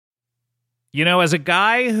You know, as a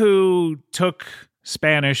guy who took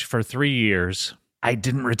Spanish for 3 years, I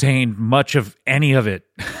didn't retain much of any of it.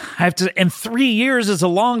 And 3 years is a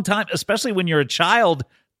long time, especially when you're a child,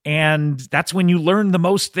 and that's when you learn the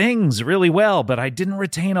most things really well, but I didn't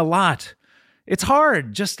retain a lot. It's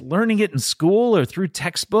hard just learning it in school or through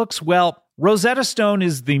textbooks. Well, Rosetta Stone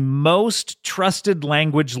is the most trusted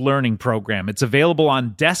language learning program. It's available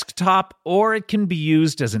on desktop, or it can be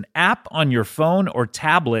used as an app on your phone or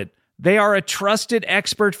tablet. They are a trusted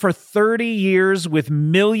expert for 30 years with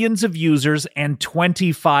millions of users and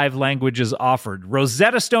 25 languages offered.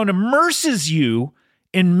 Rosetta Stone immerses you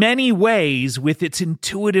in many ways with its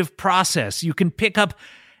intuitive process. You can pick up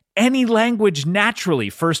any language naturally,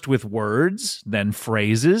 first with words, then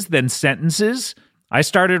phrases, then sentences. I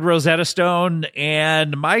started Rosetta Stone,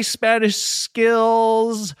 and my Spanish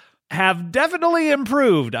skills have definitely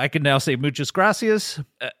improved. I can now say muchas gracias.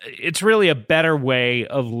 It's really a better way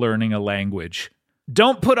of learning a language.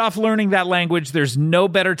 Don't put off learning that language. There's no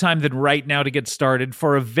better time than right now to get started.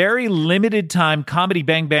 For a very limited time, Comedy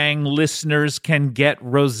Bang Bang listeners can get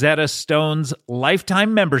Rosetta Stone's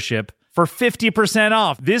lifetime membership for 50%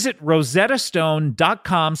 off. Visit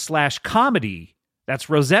rosettastone.com/comedy. That's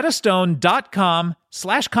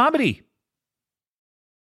rosettastone.com/comedy.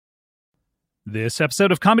 This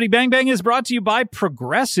episode of Comedy Bang Bang is brought to you by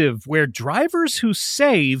Progressive, where drivers who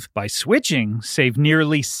save by switching save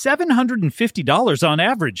nearly $750 on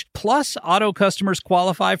average. Plus, auto customers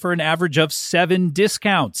qualify for an average of 7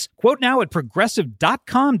 discounts. Quote now at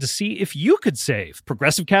Progressive.com to see if you could save.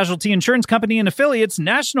 Progressive Casualty Insurance Company and Affiliates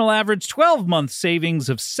national average 12-month savings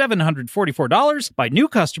of $744 by new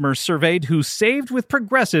customers surveyed who saved with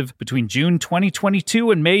Progressive between June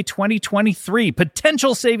 2022 and May 2023.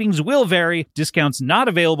 Potential savings will vary. Discounts not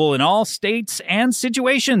available in all states and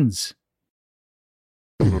situations.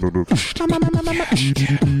 Comedy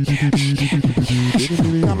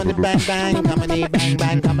bang bang, comedy bang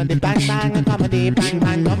bang, comedy bang bang, comedy bang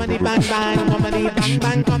bang, comedy bang bang, comedy bang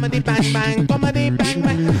bang, comedy bang bang, comedy bang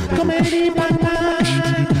bang, comedy bang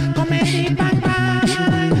bang, comedy bang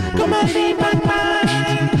bang, comedy bang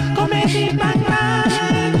bang, comedy bang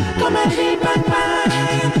bang, comedy bang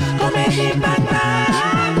bang, comedy bang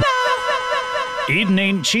bang. Eating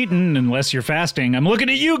ain't cheating unless you're fasting. I'm looking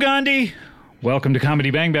at you, Gandhi. Welcome to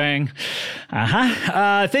Comedy Bang Bang.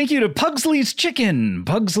 Thank you to Pugsley's Chicken.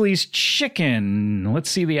 Pugsley's Chicken.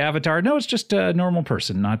 Let's see the avatar. No, it's just a normal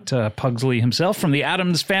person, not Pugsley himself from the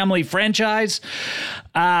Addams Family franchise.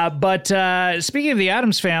 But speaking of the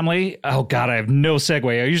Addams Family, oh God, I have no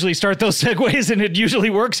segue. I usually start those segues and it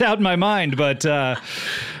usually works out in my mind, but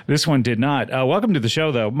this one did not. Welcome to the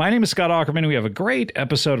show, though. My name is Scott Aukerman. We have a great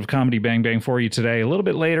episode of Comedy Bang Bang for you today. A little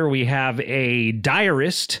bit later, we have a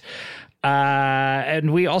diarist.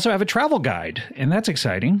 And we also have a travel guide, and that's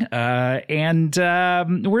exciting. And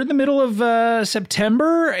we're in the middle of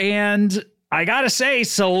September, and I gotta say,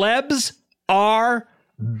 celebs are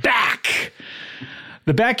back.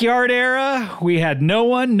 The backyard era, we had no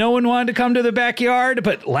one wanted to come to the backyard,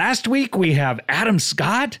 but last week we have Adam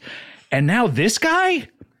Scott, and now this guy,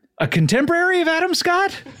 a contemporary of Adam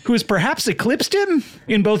Scott, who has perhaps eclipsed him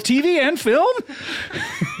in both TV and film.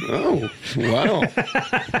 Oh, wow.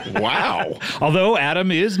 Wow. Although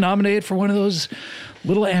Adam is nominated for one of those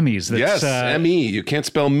little Emmys. That's, yes, M-E. You can't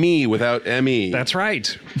spell me without M-E. That's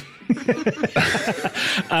right.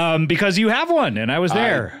 Because you have one, and I was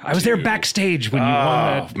there. I was there backstage when you won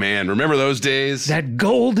that. Man, remember those days? That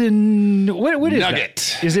golden what is nugget.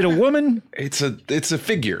 That? Is it a woman? It's a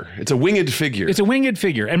figure. It's a winged figure. It's a winged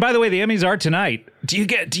figure. And by the way, the Emmys are tonight. Do you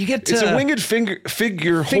get? It's a winged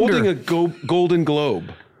figure holding a Golden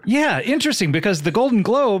Globe. Yeah, interesting, because the Golden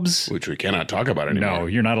Globes, which we cannot talk about anymore. No,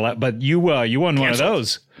 you're not allowed. But you won one of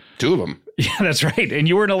those. 2 of them. Yeah, that's right. And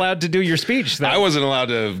you weren't allowed to do your speech. I wasn't allowed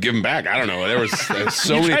to give them back. I don't know. There was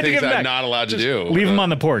so many things I'm not allowed to do. Leave them on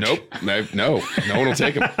the porch. Nope. No one will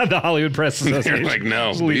take them. The Hollywood Press Association. They're like,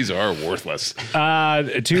 no, these are worthless.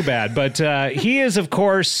 Too bad. But he is, of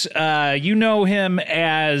course, you know him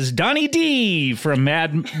as Donnie D from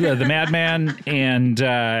the Madman, and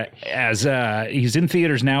as he's in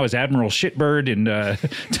theaters now as Admiral Shitbird in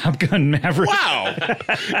Top Gun Maverick. Wow.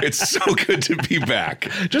 It's so good to be back.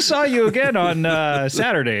 Just saw you again on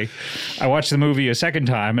Saturday. I watched the movie a second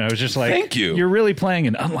time, and I was just like, thank you. You're really playing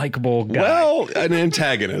an unlikable guy. Well, an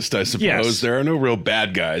antagonist, I suppose. Yes. There are no real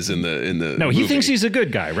bad guys in the No, movie. he thinks he's a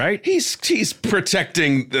good guy, right? He's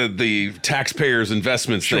protecting the taxpayers'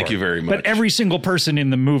 investments. Sure. Thank you very much. But every single person in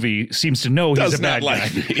the movie seems to know he's a bad guy.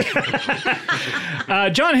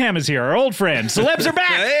 John Hamm is here, our old friend. Celebs are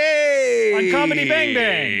back. Hey! On Comedy Bang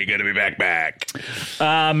Bang. Gonna be back.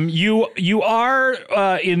 You are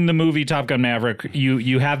in the movie Top Gun Maverick.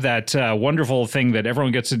 You have that wonderful thing that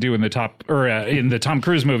everyone gets to do in the in the Tom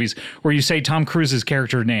Cruise movies, where you say Tom Cruise's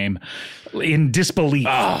character name in disbelief.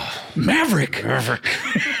 Maverick.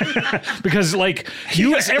 Because like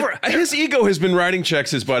his ego has been writing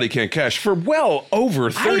checks his body can't cash for well over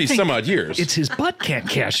 30 some odd years. It's his butt can't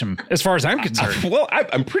cash him, as far as I'm concerned. Well,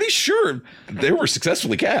 I'm pretty sure they were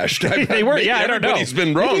successfly cashed. They were. Yeah, I don't know. Everybody's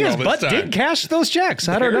been wrong Maybe all his this butt time. did cash those checks.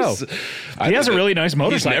 I don't know. He has a really nice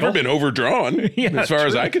motorcycle. He's never been overdrawn, as far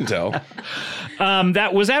as I can tell.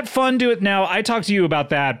 Was that fun? Now, I talked to you about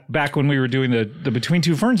that back when we were doing the Between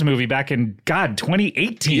Two Ferns movie back in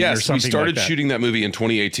 2018 yes, or something. We started like that. shooting that movie in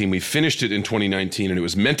 2018. We finished it in 2019, and it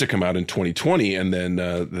was meant to come out in 2020, and then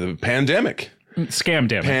the pandemic.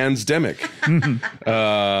 Scamdemic. Pansdemic.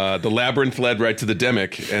 The labyrinth led right to the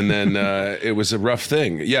demic, and then it was a rough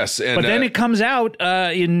thing. Yes. And, but then it comes out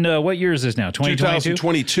in, what year is this now?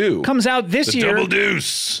 2022. Comes out this year. Double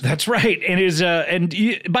deuce. That's right. And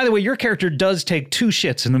by the way, your character does take 2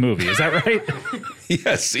 shits in the movie. Is that right?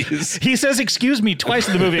 Yes, he says "excuse me" twice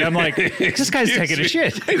in the movie. I'm like, this guy's taking a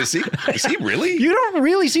shit. Hey, is he really? You don't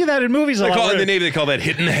really see that in movies a lot. They call that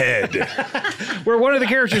hitting the head. Where one of the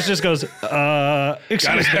characters just goes,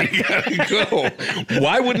 excuse me. Gotta go.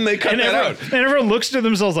 Why wouldn't they cut that out? And everyone looks to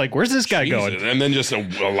themselves like, where's this guy going? And then just a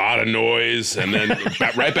lot of noise, and then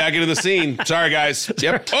right back into the scene. Sorry, guys.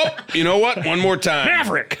 Yep. Oh, you know what? One more time.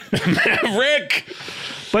 Maverick.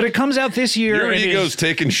 But it comes out this year. Your ego's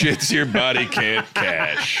taking shits your body can't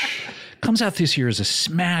cash. Comes out this year as a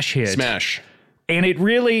smash hit. Smash. And it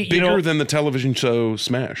really... Bigger than the television show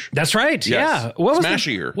Smash. That's right, yes. Yeah.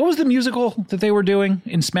 Smashier. What was the musical that they were doing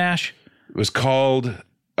in Smash? It was called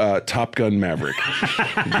Top Gun Maverick,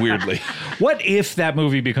 weirdly. What if that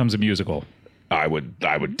movie becomes a musical? I would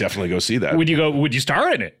definitely go see that. Would you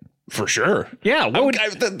star in it? For sure. Yeah.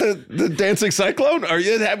 The dancing cyclone?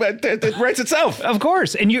 It writes itself. Of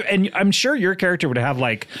course. And I'm sure your character would have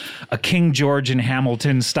like a King George and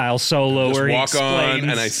Hamilton style solo Just where he walk explains. on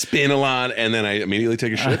and I spin a lot and then I immediately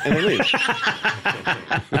take a shit and I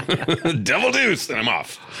leave. Double deuce and I'm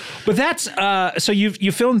off. But that's so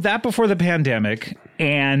you filmed that before the pandemic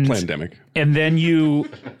and then you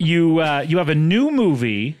have a new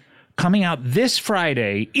movie coming out this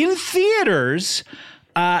Friday in theaters.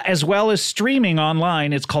 As well as streaming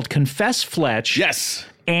online. It's called Confess Fletch. Yes.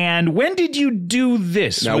 And when did you do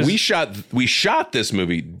this? Now, we shot this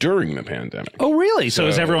movie during the pandemic. Oh, really? So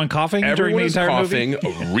is everyone coughing during the entire movie? Everyone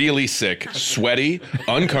is coughing, really sick, sweaty,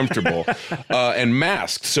 uncomfortable, and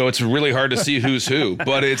masked. So it's really hard to see who's who.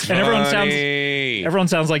 But it's funny. Everyone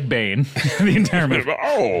sounds like Bane the entire movie.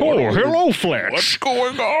 Oh, hello, Fletch. What's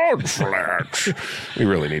going on, Fletch? We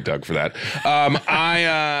really need Doug for that.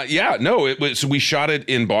 We shot it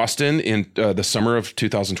in Boston in the summer of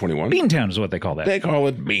 2021. Beantown is what they call that. They call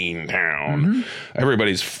it Beantown. Mm-hmm.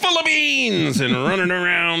 Everybody's full of beans and running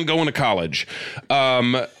around going to college.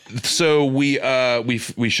 So we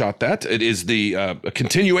shot that. It is a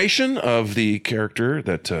continuation of the character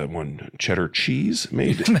that one Cheddar Cheese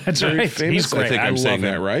made. That's very right. Famous. He's great. I think I'm saying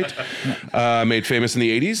that right. Made famous in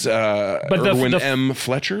the 80s. But Erwin M.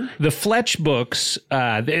 Fletcher. The Fletch books,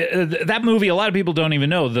 that movie, a lot of people don't even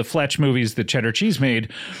know the Fletch movies that Cheddar Cheese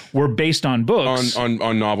made were based on books.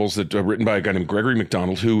 On novels that written by a guy named Gregory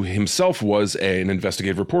McDonald, who himself was an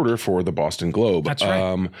investigative reporter for the Boston Globe. That's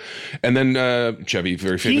right. And then Chevy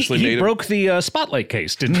very famously he broke the Spotlight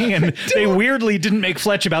case, didn't he? And they weirdly didn't make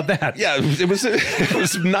Fletch about that. Yeah, it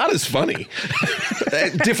was not as funny.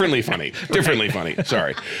 Differently funny.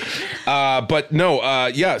 Sorry. But no,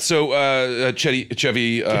 yeah. So Chevy,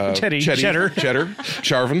 Cheddar,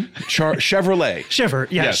 Charvin, Chevrolet.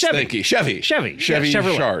 Yes, Chevy. Thank you. Chevy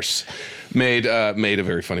Chars. Made a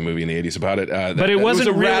very funny movie in the 80s about it. But it wasn't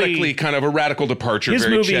was really kind of a radical departure. His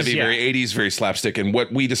very movies, Chevy, very 80s, very slapstick. And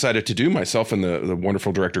what we decided to do, myself and the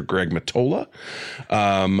wonderful director Greg Mottola,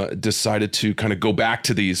 decided to kind of go back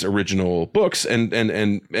to these original books and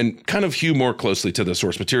kind of hew more closely to the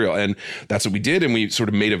source material. And that's what we did. And we sort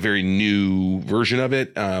of made a very new version of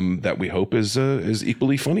it that we hope is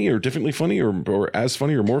equally funny or differently funny or as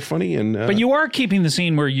funny or more funny. And but you are keeping the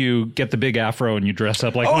scene where you get the big afro and you dress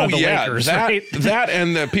up like one of the Lakers. That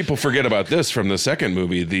and people forget about this from the second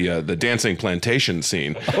movie, the dancing plantation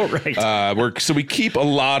scene. Oh, right. So we keep a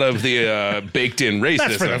lot of the baked-in racism.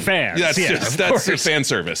 That's for the fans. That's fan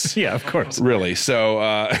service. Yeah, of course. Really. So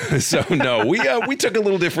no, we took a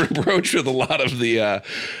little different approach with a lot of the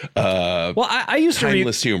I used to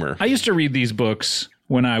timeless humor. I used to read these books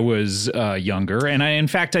when I was younger, and I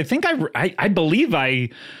think I believe I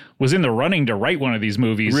was in the running to write one of these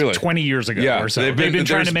movies Really? 20 years ago or so. They've been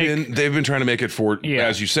trying to make... They've been trying to make it for,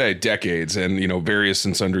 as you say, decades. And, various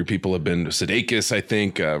and sundry people have been. Sudeikis, I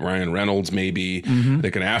think, Ryan Reynolds, maybe. I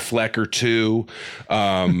think an Affleck or two.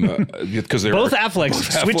 Because they're both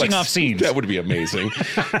Afflecks switching off scenes. That would be amazing.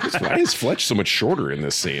 Why is Fletch so much shorter in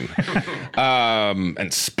this scene? And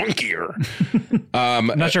spunkier. I'm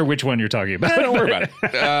not sure which one you're talking about. Don't worry about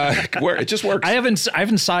it. It just works. I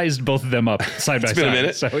haven't sized both of them up side by side. It's been a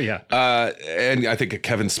minute. So yeah. And I think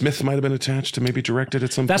Kevin Smith might have been attached to maybe direct it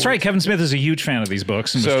at some point. That's right. Kevin Smith is a huge fan of these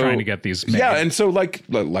books and was trying to get these made. Yeah, and so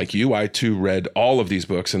like you, I too read all of these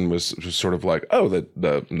books and was sort of like, oh,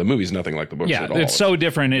 the movie's nothing like the books at all. It's so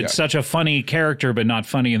different. It's such a funny character, but not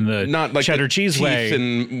funny in the not like cheddar the cheese teeth way.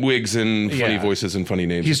 And wigs and funny voices and funny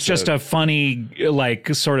names. He's just a funny,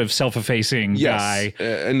 like sort of self-effacing guy,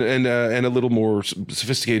 and a little more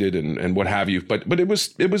sophisticated and what have you. But it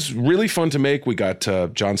was really fun to make. We got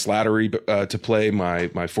John Slattery to play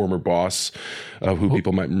my former boss, who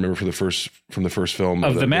people might remember from the first film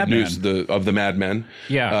of the Mad Men. Of the Mad Men.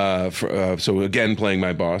 Yeah. So again, playing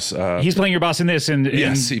my boss. He's playing your boss in this.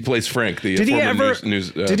 Yes, he plays Frank. The did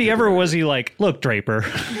he ever? Was he like, look, Draper,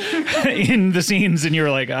 in the scenes, and you were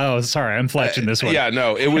like, oh, sorry, I'm Fletch in this one. Yeah,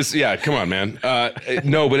 no, it was. Yeah, come on, man.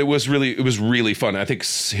 No, but it was really fun. I think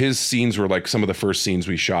his scenes were like some of the first scenes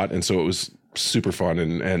we shot, and so it was super fun.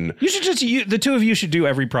 And you should the two of you should do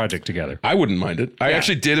every project together. I wouldn't mind it. I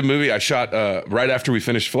actually did a movie I shot right after we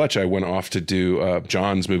finished Fletch. I went off to do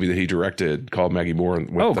John's movie that he directed called Maggie Moore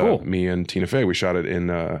with me and Tina Fey. We shot it in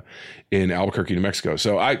Albuquerque, New Mexico.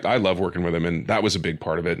 So I love working with him, and that was a big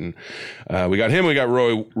part of it. And we got him. We got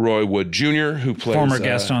Roy Wood Jr., who plays former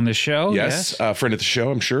guest on this show. Yes, friend of the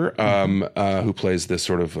show, I'm sure. Who plays this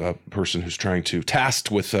sort of person who's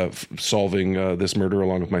tasked with solving this murder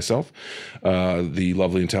along with myself. The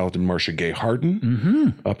lovely and talented Marcia Gay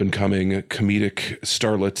Harden, up and coming comedic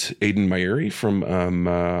starlet Aidan Mayeri from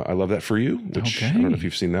I Love That For You, which I don't know if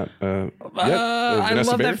you've seen that yet. I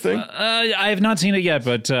love that thing. I have not seen it yet,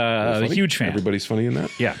 but a huge fan. Everybody's funny in that.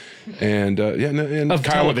 Yeah. And and of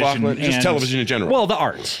Kyle MacLachlan, just television in general. Well, the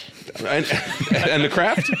arts. And the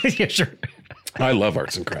craft? Yeah, sure. I love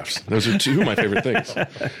arts and crafts. Those are two of my favorite things.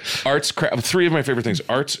 Three of my favorite things: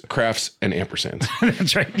 arts, crafts, and ampersands.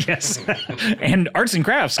 That's right. Yes, and arts and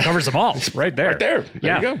crafts covers them all. Right there. Right there.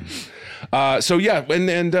 There you go. So yeah,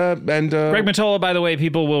 and Greg Mottola, by the way,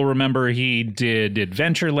 people will remember he did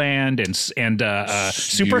Adventureland and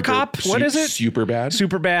Super Cop. What is it?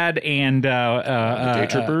 Superbad and Day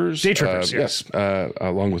Trippers. Day Trippers. Yes.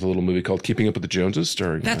 Along with a little movie called Keeping Up with the Joneses,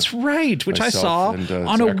 starring. That's right, which I saw and,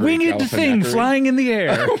 on Zachary a winged thing flying in the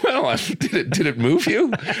air. Well, did it move you?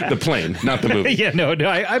 The plane, not the movie. Yeah, no,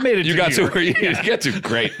 I made it. You got to where you get to.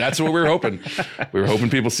 Great. That's what we were hoping. We were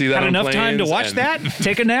hoping people see that. Had on enough planes time to watch that,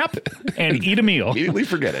 take a nap, and eat a meal. Immediately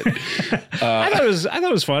forget it. I thought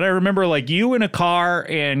it was fun. I remember like you in a car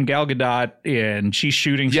and Gal Gadot, and she's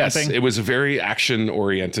shooting something. Yes, it was a very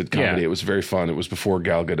action-oriented comedy. Yeah. It was very fun. It was before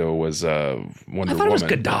Gal Gadot was Wonder Woman. I thought it was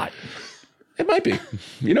Gadot. It might be.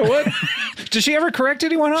 You know what? Did she ever correct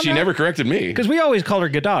anyone on that? She never corrected me. Because we always called her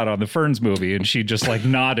Gadot on the Ferns movie, and she just like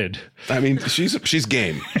nodded. I mean, she's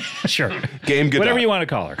game. Sure. Game Gadot. Whatever you want to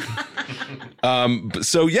call her.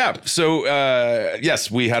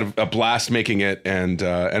 Yes, we had a blast making it, and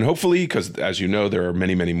hopefully, because as you know, there are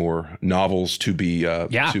many more novels to be I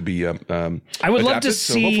would adapted, love to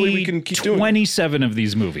so see hopefully we can keep 27 of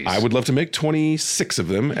these movies. I would love to make 26 of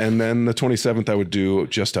them, and then the 27th I would do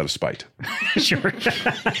just out of spite. Sure.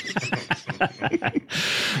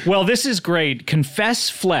 Well, this is great. Confess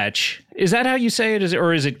Fletch. Is that how you say it?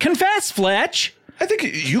 Or is it Confess Fletch? I think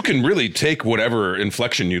you can really take whatever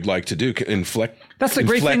inflection you'd like to do. That's the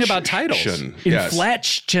great thing about titles. Yes.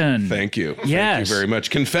 Inflection. Thank you. Yes. Thank you very much.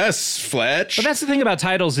 Confess Fletch. But that's the thing about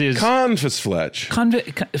titles is... Confess Fletch.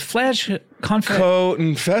 Fletch.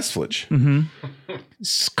 Confess Fletch. Mm-hmm.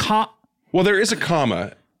 Well, there is a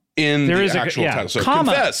comma in the actual title. So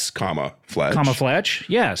confess, Fletch. Fletch.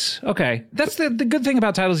 Yes. Okay. That's the good thing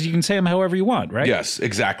about titles. You can say them however you want, right? Yes,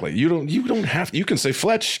 exactly. You don't have to. You can say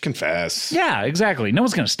Fletch, confess. Yeah, exactly. No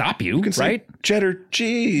one's going to stop you, can right? Say cheddar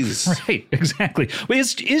cheese. Right. Exactly.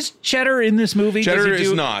 Wait, is cheddar in this movie? Cheddar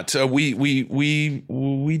is not. We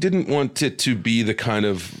didn't want it to be the kind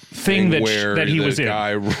of thing where that he was in.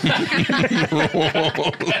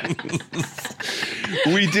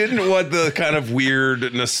 We didn't want the kind of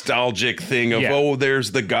weird nostalgic thing of, Yeah.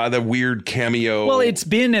 there's the weird cameo. Well, it's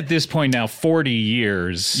been at this point now 40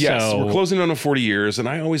 years. Yes, so we're closing on to 40 years, and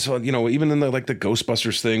I always thought, even in the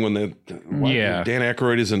Ghostbusters thing, when Dan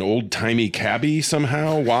Aykroyd is an old timey cabbie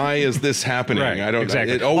somehow. Why is this happening? Right, I don't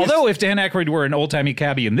exactly. It always, Although if Dan Aykroyd were an old timey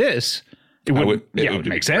cabbie in this, it would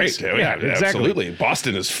make sense. Great. Yeah, exactly. Absolutely.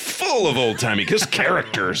 Boston is full of old timey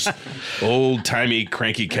characters, old timey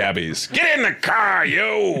cranky cabbies. Get in the car,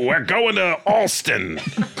 yo! We're going to Alston.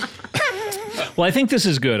 Well, I think this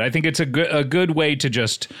is good. I think it's a good way to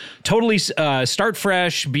just totally start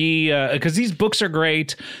fresh. Because these books are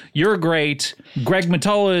great. You're great. Greg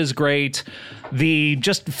Mottola is great. The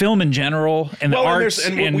just film in general and the arts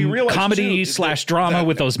and what we and realized, comedy too, / drama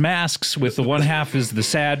with those masks. With the one half is the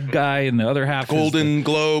sad guy and the other half Golden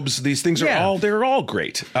Globes. These things are they're all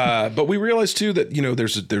great. But we realized too that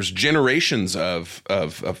there's generations of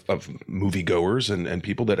moviegoers and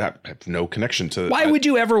people that have no connection to. Why would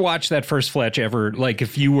you ever watch that first Fletch ever? Like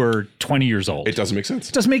if you were 20 years old, it doesn't make sense.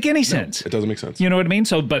 It doesn't make any sense. It doesn't make sense. You know what I mean?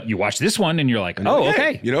 So, but you watch this one and you're like,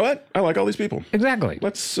 okay. You know what? I like all these people. Exactly.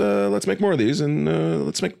 Let's make more of these, and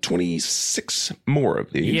let's make 26 more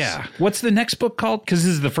of these. Yeah. What's the next book called? Because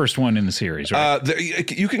this is the first one in the series, right?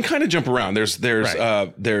 You can kind of jump around. There's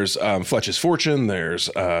Fletch's Fortune. There's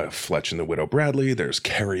Fletch and the Widow Bradley. There's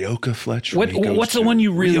Karaoke Fletch. What's the one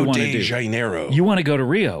you really want to do? Rio de Janeiro. You want to go to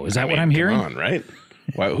Rio? Is that what I'm hearing? Come on, right?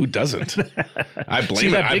 Why, who doesn't? I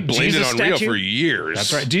blamed it on Jesus Rio statue? for years.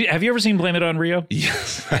 That's right. Have you ever seen Blame It on Rio?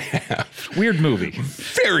 Yes, I have. Weird movie.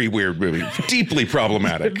 Very weird movie. Deeply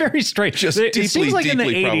problematic. Very strange. Just it deeply, seems like deeply in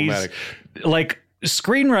the 80s, problematic. like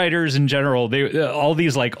screenwriters in general, they all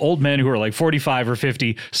these like old men who are like 45 or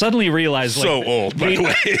 50 suddenly realize old, by the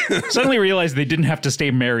way. suddenly realize they didn't have to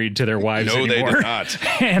stay married to their wives No, anymore. they did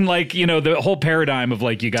not. And the whole paradigm of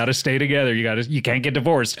like you got to stay together, you can't get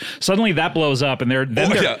divorced. Suddenly that blows up, and they're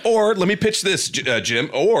Or let me pitch this,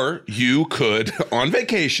 Jim. Or you could on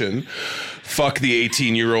vacation fuck the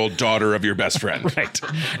 18-year-old daughter of your best friend. Right.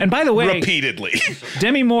 And by the way, repeatedly.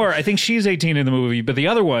 Demi Moore, I think she's 18 in the movie, but the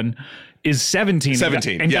other one is 17.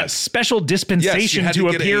 17, and got yes. special dispensation to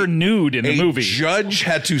appear nude in the movie. A judge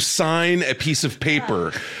had to sign a piece of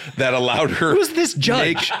paper that allowed her. Who's this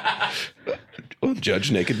judge?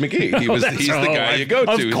 Judge Naked McGee. He's the guy you go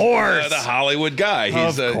to. Of course. The Hollywood guy.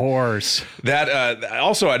 Of course. That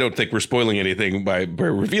also, I don't think we're spoiling anything by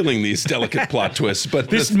revealing these delicate plot twists. But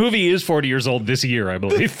this movie is 40 years old this year, I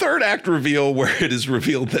believe. The third act reveal where it is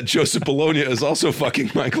revealed that Joseph Bologna is also fucking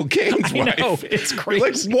Michael Caine's wife. I know, it's crazy.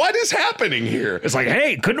 Like, what is happening here? It's like,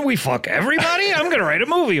 hey, couldn't we fuck everybody? I'm going to write a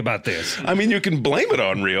movie about this. I mean, you can blame it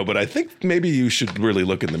on Rio, but I think maybe you should really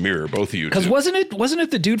look in the mirror, both of you. Because wasn't it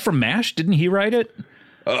the dude from MASH? Didn't he write it?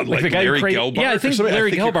 Like the guy Larry Gelbart? Yeah, I think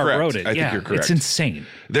Larry Gelbart wrote it. I think you're correct. It's insane.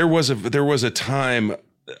 There was a time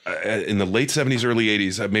in the late 70s, early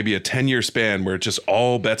 80s, maybe a 10-year span where just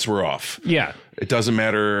all bets were off. Yeah. It doesn't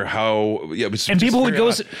matter how. Yeah, it was and people would go.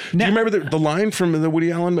 Do you remember the line from the Woody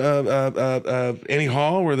Allen Annie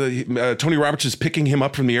Hall where the Tony Roberts is picking him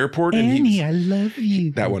up from the airport? Annie, I love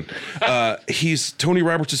you. That one. Tony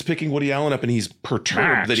Roberts is picking Woody Allen up, and he's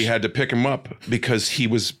perturbed that he had to pick him up because he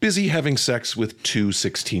was busy having sex with two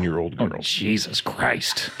 16-year-old girls. Oh, Jesus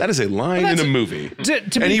Christ! That is a line in a movie,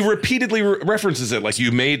 and he repeatedly references it like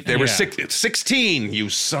they were 16. You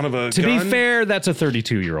son of a. To be fair, that's a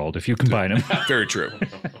 32-year-old if you combine them. Very true.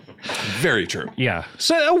 Very true. Yeah.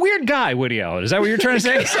 So a weird guy, Woody Allen. Is that what you're trying to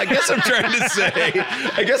say? I guess I'm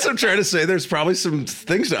trying to say there's probably some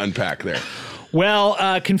things to unpack there.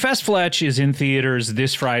 Well, Confess Fletch is in theaters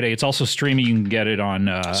this Friday. It's also streaming. You can get it on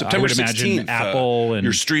September 16th, Apple and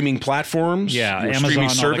your streaming platforms. Yeah, your Amazon, streaming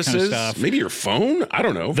all services. that kind of stuff. Maybe your phone. I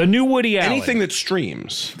don't know. The new Woody Allen. Anything that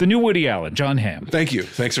streams. The new Woody Allen. John Hamm. Thank you.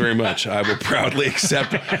 Thanks very much. I will proudly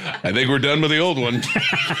accept. I think we're done with the old one.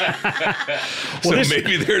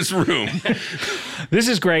 Maybe there's room. This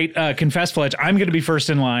is great. Confess Fletch. I'm going to be first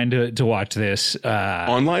in line to watch this.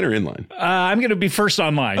 Online or inline? I'm going to be first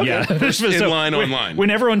online. Okay. Yeah. First in line online.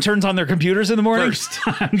 When everyone turns on their computers in the morning, first.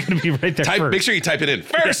 I'm going to be right there first. Make sure you type it in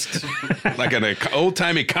first. Like in an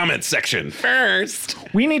old-timey comment section. First.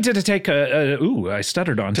 We need to take I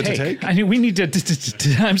stuttered on take. I mean, we need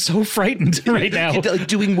to I'm so frightened right now.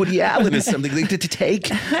 Doing Woody Allen is something to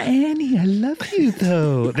take. Annie, I love you,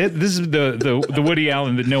 though. This is the Woody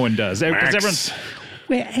Allen that no one does. Everyone's...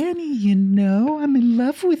 Well, Annie, I'm in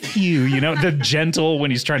love with you. The gentle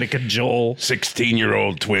when he's trying to cajole.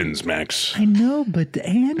 16-year-old twins, Max. I know, but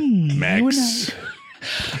Annie. Max.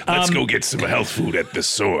 Let's go get some health food at the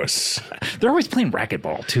source. They're always playing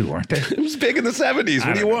racquetball too, aren't they? It was big in the 70s.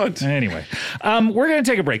 What do you want? Anyway, we're going to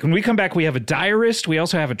take a break. When we come back, we have a diarist. We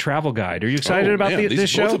also have a travel guide. Are you excited about this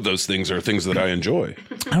show? Both of those things are things that I enjoy.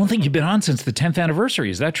 I don't think you've been on since the 10th anniversary.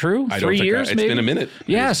 Is that true? I don't 3 think years, it's maybe? been a minute.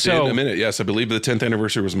 Yeah, It's been a minute. Yes, I believe the 10th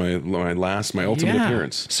anniversary was my ultimate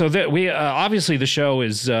appearance. So that we obviously the show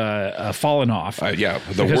is fallen off.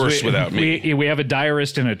 The worst without me. We have a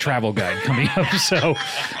diarist and a travel guide coming up. So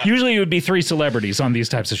usually it would be 3 celebrities on these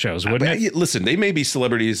types of shows, wouldn't it? Listen, they may be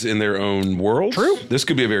celebrities in their own world. True. This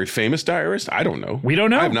could be a very famous diarist. I don't know. We don't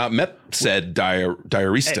know. I have not met said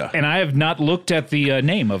diarista. And I have not looked at the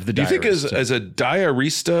name of the diarist. Do you think as a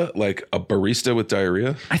diarista, like a barista with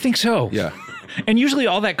diarrhea? I think so. Yeah. And usually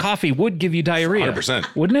all that coffee would give you diarrhea.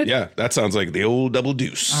 100%. Wouldn't it? Yeah, that sounds like the old double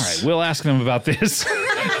deuce. All right, we'll ask them about this.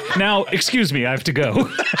 Now, excuse me, I have to go.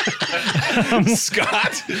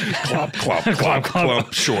 Scott, clomp, clomp, clomp,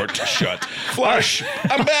 clomp, short, shut, flush.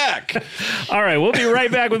 I'm back. All right, we'll be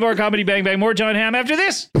right back with more Comedy Bang Bang, more John Hamm after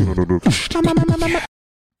this.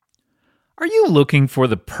 Are you looking for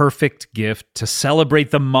the perfect gift to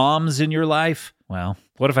celebrate the moms in your life? Well,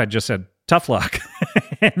 what if I just said, tough luck,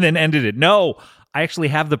 and then ended it? No, I actually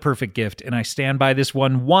have the perfect gift, and I stand by this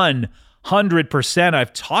one 100%.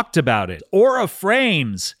 I've talked about it. Aura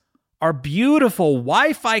Frames are beautiful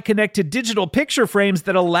Wi-Fi connected digital picture frames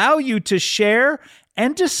that allow you to share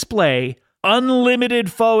and display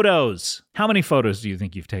unlimited photos. How many photos do you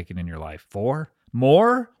think you've taken in your life? 4?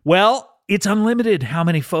 More? Well, it's unlimited how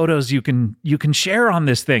many photos you can share on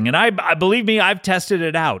this thing. And I believe me, I've tested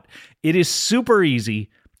it out. It is super easy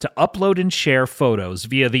to upload and share photos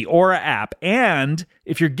via the Aura app. And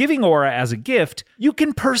if you're giving Aura as a gift, you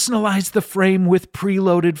can personalize the frame with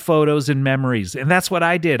preloaded photos and memories. And that's what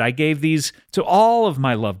I did. I gave these to all of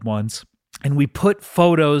my loved ones, and we put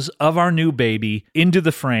photos of our new baby into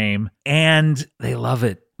the frame, and they love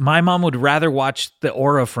it. My mom would rather watch the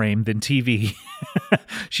Aura frame than TV.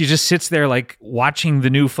 She just sits there like watching the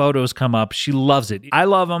new photos come up. She loves it. I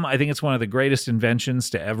love them. I think it's one of the greatest inventions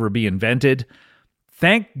to ever be invented.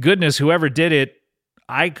 Thank goodness whoever did it.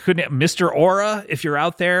 I couldn't. Mr. Aura, if you're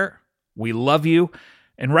out there, we love you.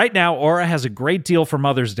 And right now, Aura has a great deal for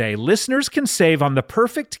Mother's Day. Listeners can save on the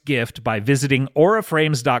perfect gift by visiting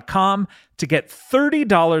auraframes.com to get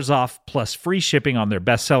 $30 off plus free shipping on their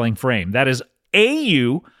best-selling frame. That is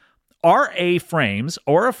AURA Frames,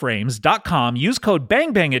 auraframes.com. Use code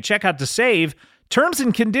BANGBANG at checkout to save. Terms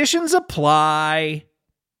and conditions apply.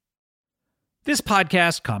 This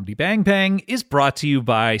podcast, Comedy Bang Bang, is brought to you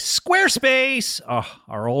by Squarespace,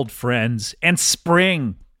 our old friends, and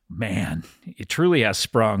Spring. Man, it truly has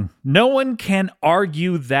sprung. No one can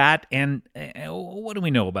argue that. And what do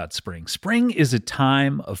we know about spring? Spring is a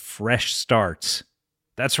time of fresh starts.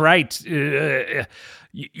 That's right. You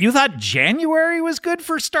thought January was good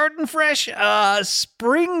for starting fresh?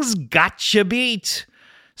 Spring's gotcha beat.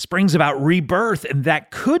 Spring's about rebirth, and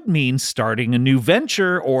that could mean starting a new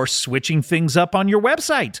venture or switching things up on your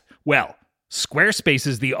website. Well, Squarespace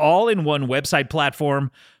is the all-in-one website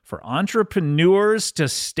platform for entrepreneurs to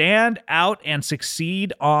stand out and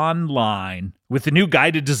succeed online. With the new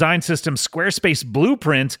guided design system, Squarespace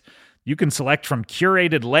Blueprint, you can select from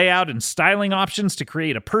curated layout and styling options to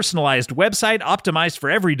create a personalized website optimized for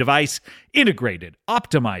every device, integrated,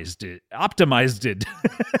 optimized.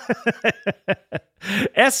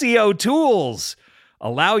 SEO tools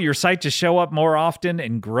allow your site to show up more often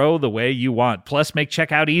and grow the way you want. Plus, make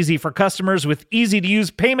checkout easy for customers with easy-to-use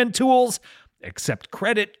payment tools. Accept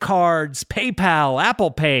credit cards, PayPal,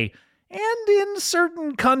 Apple Pay, and in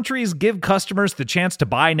certain countries, give customers the chance to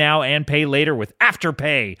buy now and pay later with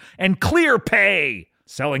Afterpay and ClearPay.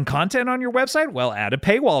 Selling content on your website? Well, add a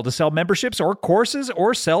paywall to sell memberships or courses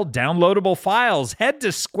or sell downloadable files. Head to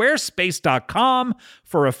squarespace.com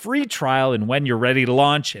for a free trial, and when you're ready to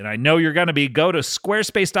launch, and I know you're going to be, go to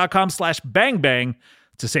squarespace.com/bangbang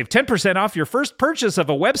to save 10% off your first purchase of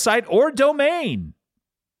a website or domain.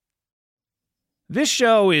 This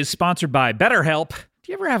show is sponsored by BetterHelp.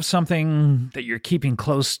 Do you ever have something that you're keeping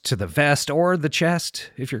close to the vest or the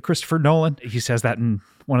chest? If you're Christopher Nolan, he says that in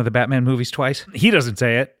one of the Batman movies twice. He doesn't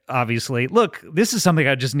say it, obviously. Look, this is something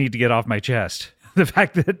I just need to get off my chest. The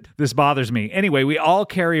fact that this bothers me. Anyway, we all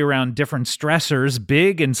carry around different stressors,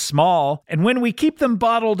 big and small, and when we keep them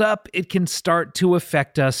bottled up, it can start to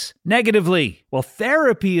affect us negatively. Well,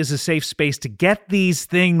 therapy is a safe space to get these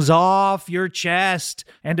things off your chest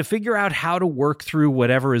and to figure out how to work through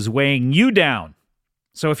whatever is weighing you down.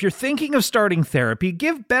 So if you're thinking of starting therapy,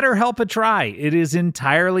 give BetterHelp a try. It is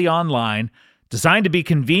entirely online, designed to be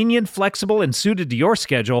convenient, flexible, and suited to your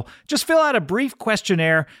schedule. Just fill out a brief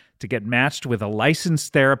questionnaire, to get matched with a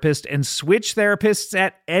licensed therapist and switch therapists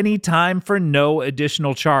at any time for no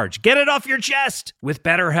additional charge. Get it off your chest with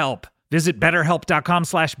BetterHelp. Visit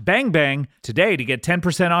BetterHelp.com/bangbang today to get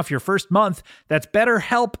 10% off your first month. That's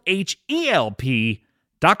BetterHelp,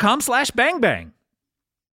 HELP.com/bangbang.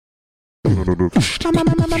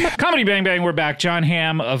 Comedy Bang Bang, we're back. John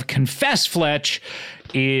Hamm of Confess Fletch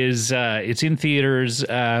is it's in theaters.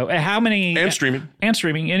 How many And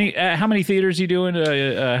streaming. Any how many theaters you doing?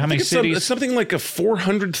 How many cities? It's something like a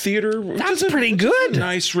 400 theater. That's pretty good.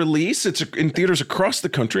 Nice release. It's in theaters across the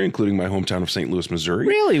country, including my hometown of St. Louis, Missouri.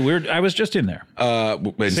 Really weird. I was just in there.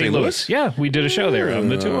 In St. Louis? Yeah, we did a show there on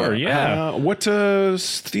the tour. Yeah. What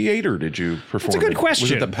theater did you perform? That's a good in? question.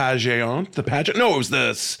 Was it the Pageant? The pageant? No, it was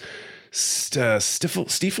the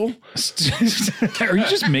Stiefel? Are you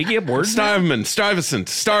just making up words? Stuyvesant,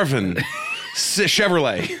 Starvin,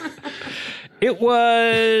 Chevrolet. It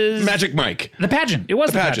was Magic Mike. the pageant. It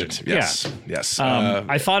was the pageant. Yes. Yeah. Yes.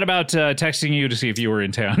 I thought about texting you to see if you were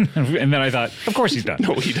in town, and then I thought, of course he's done.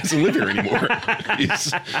 no, he doesn't live here anymore.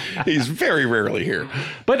 he's very rarely here.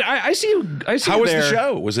 But I see you. How was the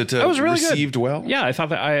show? Was it was really received good. well? Yeah, I thought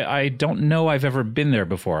that I don't know I've ever been there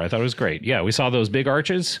before. I thought it was great. Yeah, we saw those big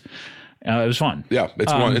arches. It was fun. Yeah,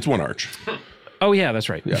 it's one arch. Oh yeah, that's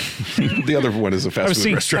right. Yeah. The other one is a fast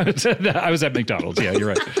food restaurant. I was at McDonald's. Yeah, you're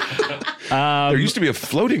right. There used to be a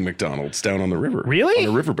floating McDonald's down on the river. Really?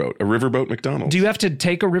 On a riverboat McDonald's. Do you have to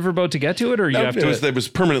take a riverboat to get to it, or you have to? It was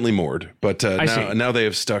permanently moored, but see. now they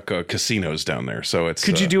have stuck casinos down there. So it's.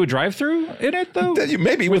 Could you do a drive-through in it though?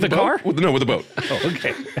 Maybe with a boat. car? With a boat. Oh,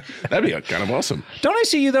 okay. That'd be kind of awesome. Don't I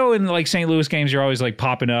see you though in like St. Louis games? You're always like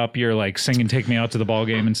popping up. You're like singing "Take Me Out to the Ball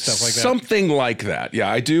Game" and stuff like that. Something like that. Yeah,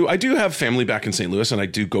 I do. I do have family back in St. Louis, and I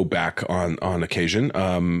do go back on occasion.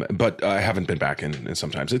 But I haven't been back in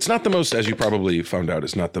sometimes. It's not the most, as you probably found out,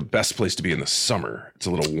 it's not the best place to be in the summer. It's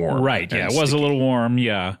a little warm. Right. Yeah, it was a little warm.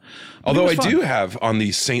 Yeah. Although I fun. do have on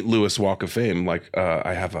the St. Louis Walk of Fame,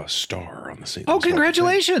 I have a star on the St. Louis. Oh, Walk of Fame.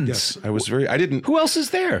 congratulations! Yes, I was I didn't. Who else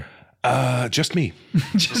is there? Just me.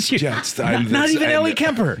 Just you. Yeah, not even Ellie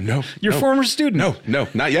Kemper. No, your former student. No,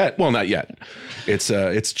 not yet. Well, not yet.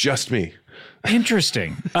 It's just me.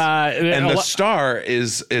 Interesting. And the star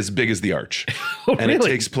is as big as the arch. Oh, and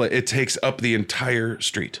really? it takes up the entire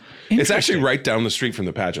street. It's actually right down the street from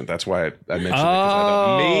the pageant. That's why I mentioned it. 'Cause I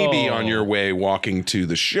thought maybe on your way walking to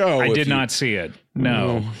the show. I did not see it.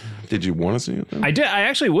 No. Did you want to see it then? I did. I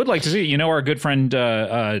actually would like to see it. You know, our good friend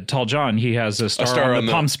Tall John, he has a star on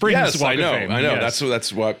the Palm Springs Yes, Walk I know. of Fame. I know. Yes.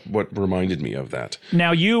 That's what reminded me of that.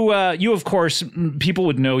 Now, you of course, people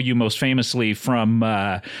would know you most famously from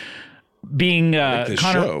being this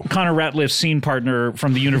show. Connor Ratliff's scene partner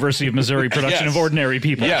from the University of Missouri production Yes. of Ordinary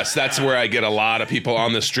People. Yes, that's where I get a lot of people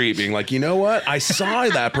on the street being like, you know what? I saw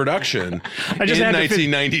that production I just in had to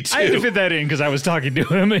fit- 1992. I had to fit that in because I was talking to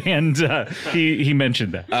him, and he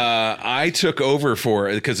mentioned that. I took over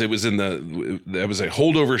because it was that was a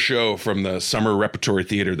holdover show from the summer repertory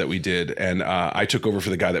theater that we did, and I took over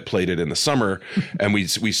for the guy that played it in the summer, and we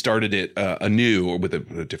started it anew with a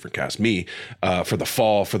different cast, me, for the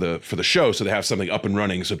fall for the show, so they have something up and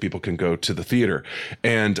running so people can go to the theater.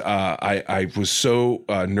 And I was so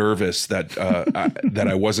nervous that that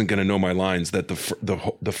I wasn't going to know my lines that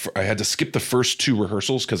I had to skip the first two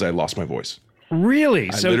rehearsals because I lost my voice. Really?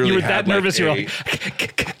 So you were that had, like, nervous? You were like, I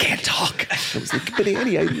can't talk. I was like, but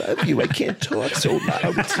Annie, I love you. I can't talk so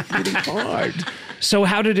loud. It's really hard. So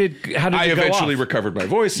how did it I go eventually off? recovered my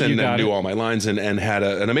voice and got knew it. all my lines and had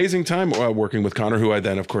an amazing time working with Connor, who I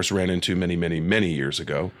then, of course, ran into many, many, many years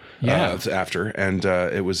ago. Yeah. After, and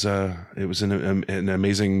it was an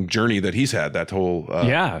amazing journey that he's had. That whole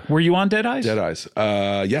Yeah. Were you on Dead Eyes? Dead Eyes.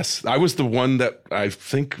 Yes, I was the one that I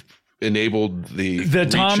think enabled the reach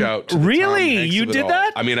Tom- out to the Really? Tom Hanks You of it did all.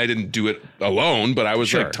 that? I mean, I didn't do it alone, but I was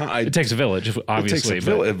Sure. like, It takes a village, obviously. It takes a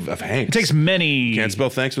village of Hanks. It takes many. Can't spell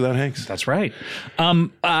thanks without Hanks. That's right.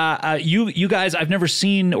 You guys, I've never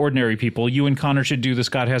seen Ordinary People. You and Connor should do the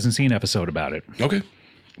Scott Hasn't Seen episode about it. Okay.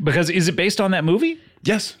 Because is it based on that movie?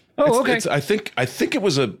 Yes. Oh, okay. I think it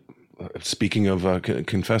was a. Speaking of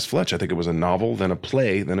Confess Fletch, I think it was a novel, then a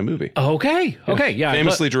play, then a movie. Okay. Okay. Yeah.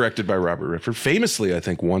 Famously directed by Robert Redford. Famously, I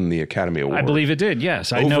think, won the Academy Award. I believe it did.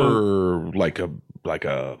 Yes, I over know. like a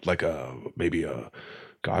maybe a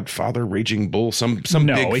Godfather, Raging Bull, some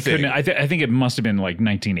No, big it thing. couldn't. I think it must have been like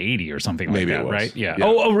 1980 or something Maybe like it that, was. right? Yeah. Yeah.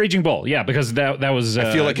 Oh, Raging Bull. Yeah, because that was I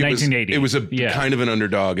feel like 1980. it was a Yeah. kind of an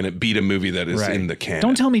underdog, and it beat a movie that is Right. in the canon.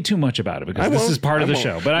 Don't tell me too much about it because I this won't. is part of I the won't.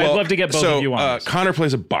 show. But Well, I'd love to get both of you on. This. Connor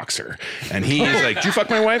plays a boxer, and he is like, "Did you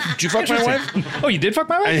fuck my wife? Did you fuck my wife?" Oh, you did fuck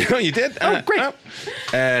my wife? And you did? Oh, great.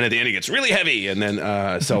 And at the end, he gets really heavy and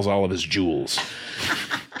then sells all of his jewels.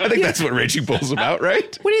 I think that's what Raging Bull's about,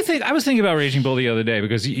 right? What do you think? I was thinking about Raging Bull the other day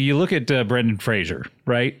because you look at Brendan Fraser,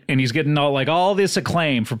 right? And he's getting all this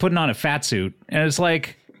acclaim for putting on a fat suit. And it's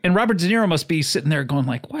like, and Robert De Niro must be sitting there going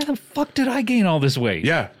like, why the fuck did I gain all this weight?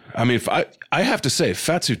 Yeah. I mean, if I have to say,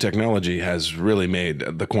 fat suit technology has really made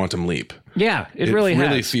the quantum leap. Yeah, it really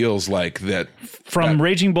has. Feels like that. From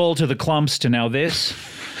Raging Bull to the clumps to now this.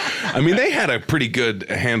 I mean, they had a pretty good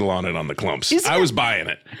handle on it on the clumps. I was buying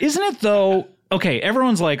it. Isn't it though? Okay,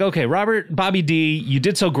 everyone's like, okay, Bobby D, you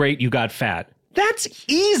did so great, you got fat. That's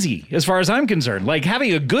easy as far as I'm concerned. Like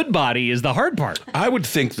having a good body is the hard part. I would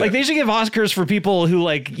think that like they should give Oscars for people who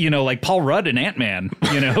like Paul Rudd and Ant-Man,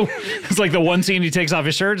 It's like the one scene he takes off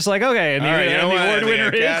his shirt. It's like, okay. And the award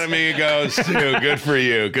winner the Academy goes to good for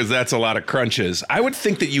you because that's a lot of crunches. I would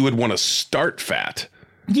think that you would want to start fat.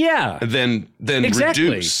 Yeah. Then exactly.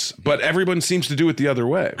 Reduce. But everyone seems to do it the other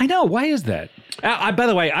way. I know. Why is that? By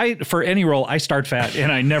the way, for any role, I start fat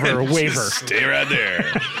and I never waver. Stay right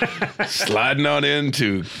there. Sliding on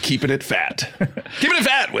into Keeping It Fat. Keeping It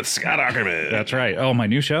Fat with Scott Aukerman. That's right. Oh, my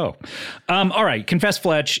new show. All right. Confess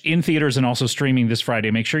Fletch in theaters and also streaming this Friday.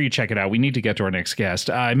 Make sure you check it out. We need to get to our next guest.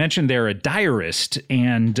 I mentioned they're a diarist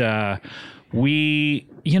and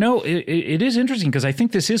it is interesting because I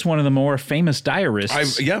think this is one of the more famous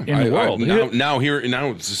diarists in the world. Now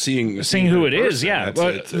seeing who it is, yeah.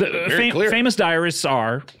 It's very clear. Famous diarists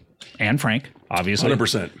are Anne Frank, obviously.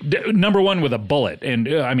 100%. Number one with a bullet.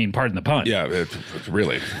 And I mean, pardon the pun. Yeah,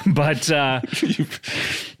 really. But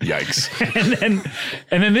yikes.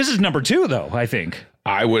 and then this is number two, though, I think.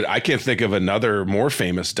 I can't think of another more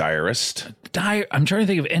famous diarist. I'm trying to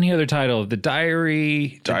think of any other title. The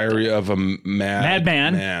Diary of a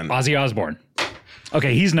Madman. Ozzy Osbourne.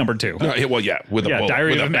 Okay, he's number two. No, with a bullet.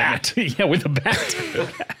 Diary with of a bat. Yeah, with a bat.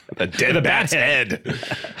 A dead bat's head.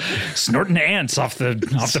 Snorting ants off the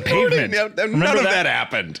pavement. None of that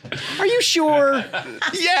happened. Are you sure?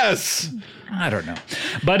 Yes. I don't know.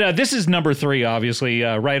 But this is number three, obviously,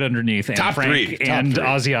 right underneath Anne Frank and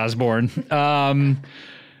Ozzy Osbourne.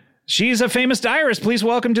 She's a famous diarist. Please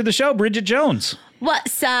welcome to the show, Bridget Jones.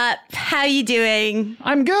 What's up? How you doing?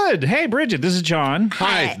 I'm good. Hey, Bridget, this is John.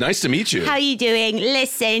 Hi, nice to meet you. How you doing?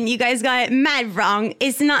 Listen, you guys got it mad wrong.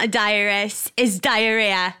 It's not a diarist. It's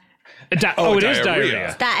diarrhea. It is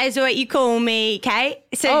diarrhea. That is what you call me, okay?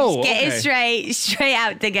 So just get it straight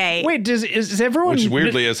out the gate. Wait, is everyone... Which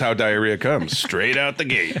weirdly is how diarrhea comes, straight out the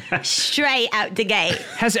gate. Straight out the gate.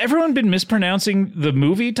 Has everyone been mispronouncing the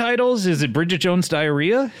movie titles? Is it Bridget Jones'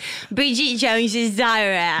 Diarrhea? Bridget Jones's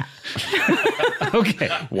Diarrhea. Okay.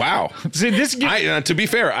 Wow. See, to be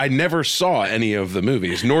fair, I never saw any of the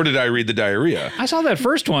movies, nor did I read the diarrhea. I saw that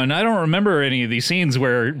first one. I don't remember any of these scenes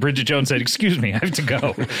where Bridget Jones said, "Excuse me, I have to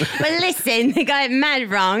go." Well, listen, they got it mad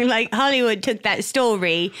wrong. Like, Hollywood took that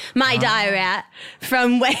story, my diarrhea,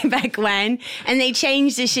 from way back when, and they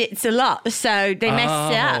changed the shits a lot, so they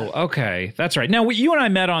messed it up. Okay. That's right. Now, you and I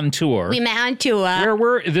met on tour. We met on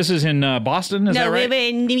tour. This is in Boston, is that right? No, we were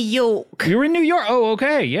in New York. You were in New York? Oh,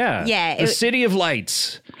 okay, yeah. Yeah. The city of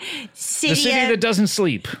lights. The city that doesn't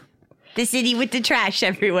sleep. The city with the trash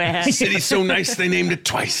everywhere. The city's so nice they named it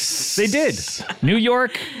twice. They did. New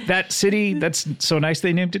York, that city that's so nice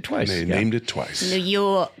they named it twice. They named it twice. New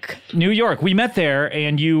York. We met there,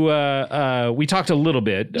 and we talked a little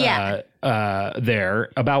bit there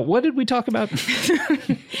about, what did we talk about?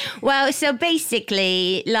 Well, so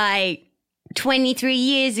basically, like 23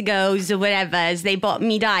 years ago or whatever, they bought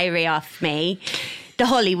me diary off me. The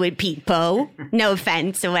Hollywood people, no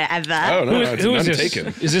offense or whatever. Oh, no, who is this? Taken.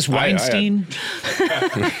 Is this Weinstein?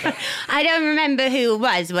 I don't remember who it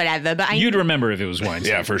was, whatever. But you'd remember if it was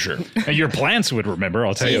Weinstein. Yeah, for sure. And your plants would remember,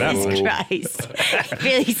 I'll tell you that much. Jesus Christ.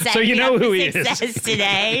 Really sad. So you know who he is.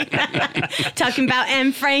 Today. Talking about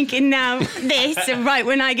Anne Frank and now this, right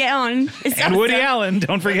when I get on. It's and awesome. Woody Allen,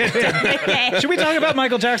 don't forget him. Should we talk about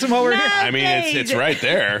Michael Jackson while we're here? I mean, it's right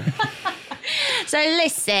there. So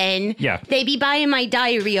listen, yeah. They be buying my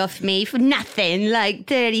diary off me for nothing, like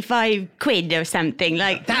 35 quid or something,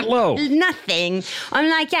 like that low. Nothing. I'm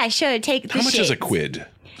like, yeah, sure, take the shit. How much is a quid?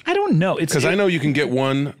 I don't know. Because I know you can get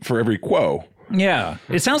one for every quo. Yeah,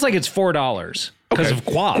 it sounds like it's $4 because of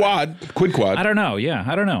quad. Quid quad. I don't know. Yeah,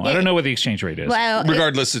 I don't know. I don't know what the exchange rate is. Well,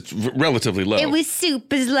 regardless, it's relatively low. It was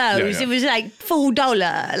super low. Yeah. It was like $4,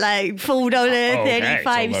 like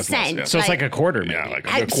 $4.35. Yeah. So it's like a quarter, maybe. Yeah, like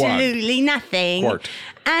absolutely a nothing. Quart.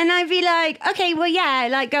 And I'd be like, okay, well, yeah,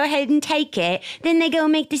 like, go ahead and take it. Then they go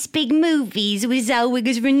make this big movies with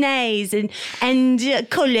Zellweger's Renee's and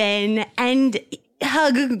Cullen and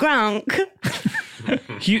Hugh Grant.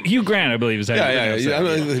 Hugh Grant, I believe, is that? Yeah. You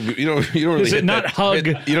don't really is it not Hug?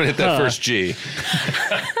 You don't hit that first G.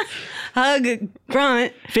 hug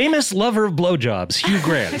Grant. Famous lover of blowjobs, Hugh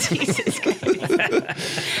Grant. Jesus Christ.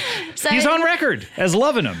 So, He's on record as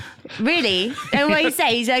loving him. really? And what he says,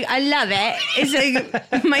 he's like, I love it. It's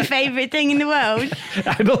like my favorite thing in the world.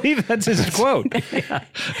 I believe that's his quote.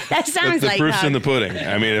 That sounds The like proof's hug. in the pudding.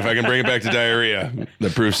 I mean, if I can bring it back to diarrhea, the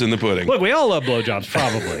proof's in the pudding. Look, we all love blowjobs,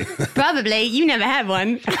 probably. Probably. You never had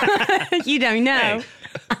one. You don't know.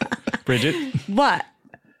 Bridget? What?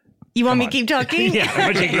 You want me to keep talking? Yeah,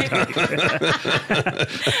 I'm gonna take your time.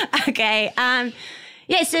 Okay.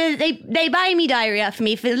 Yeah, so they buy me diarrhea for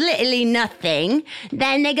me for literally nothing.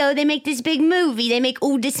 Then they make this big movie. They make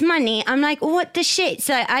all this money. I'm like, what the shit?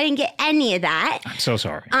 So I didn't get any of that. I'm so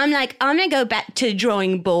sorry. I'm like, I'm going to go back to the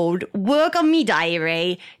drawing board, work on me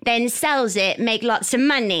diary, then sells it, make lots of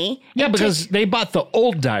money. Yeah, because they bought the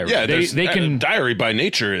old diary. Yeah, they can. diary by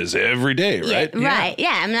nature is every day, right? Yeah, right.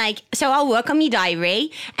 Yeah. I'm like, so I'll work on me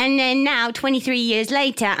diary. And then now, 23 years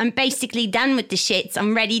later, I'm basically done with the shits.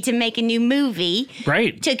 I'm ready to make a new movie. Right.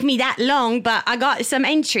 Took me that long, but I got some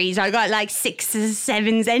entries. I got like 6 or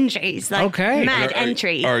 7 entries. Like Okay. mad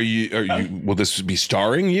entries. Are you? Will this be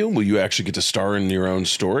starring you? Will you actually get to star in your own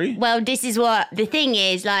story? Well, this is what the thing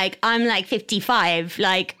is. Like, I'm like 55,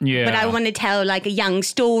 like, Yeah. but I want to tell like a young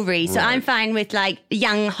story. So I'm fine with like a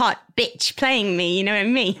young hot bitch playing me. You know what I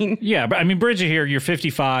mean? Yeah, but I mean, Bridget here, you're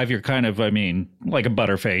 55. You're kind of, I mean, like a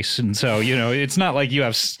butterface. And so, it's not like you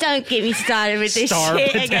have. Don't get me started with this Star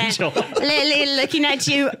shit potential. again. Literally looking at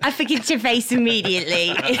you, I forget your face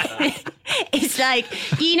immediately. It's like,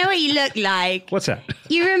 you know what you look like? What's that?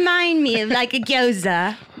 You remind me of like a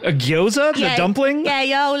gyoza. A gyoza? The dumpling? Yeah,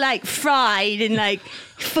 you're all like fried and like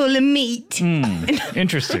full of meat.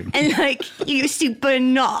 Interesting. And like you're super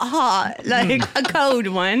not hot, like a cold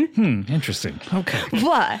one. Interesting. Okay.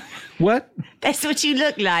 What? What? That's what you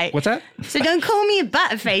look like. What's that? So don't call me a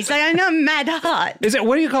butterface. Like I'm not mad hot. Is it?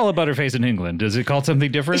 What do you call a butterface in England? Is it called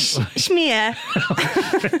something different? Schmear.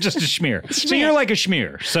 Just a schmear. So you're like a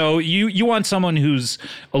schmear. So you want someone who's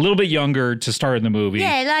a little bit younger to star in the movie.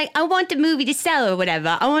 Yeah, like I want the movie to sell or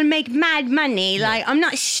whatever. I want to make mad money. Like I'm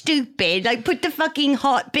not stupid. Like put the fucking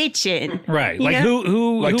hot bitch in. Right. You Like know?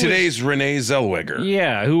 who? Like who today's Renee Zellweger.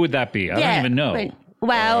 Yeah. Who would that be? I don't even know. but-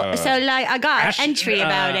 well, so like I got an entry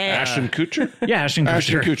about it. Ashton Kutcher? Yeah, Ashton Kutcher.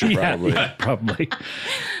 Ashton Kutcher, Yeah, probably. yeah, probably.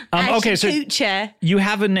 Ashton Okay, so Kutcher. you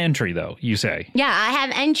have an entry though. You say. Yeah, I have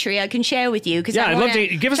entry I can share with you because Yeah, I I'd love want to-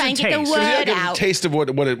 give us try a and get taste. the Yeah, Yeah, word give us out. a taste of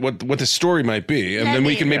what the story might be, and Let then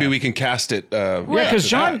me- maybe we can cast it. Yeah, because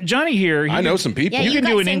Johnny here. I know some people. Yeah, You can got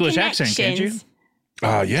do an some English accent, can't you? connections.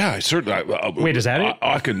 Yeah, I certainly. Wait, is that it?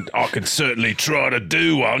 I can certainly try to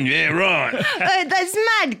do one. Yeah, right. That's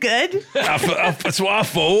mad good. That's what I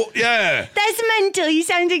thought. Yeah. That's mental. You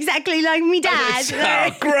sound exactly like me dad.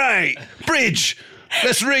 Oh, great. Bridge.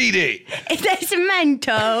 Let's read it. That's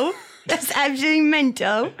mental. That's absolutely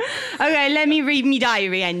mental. Okay, let me read me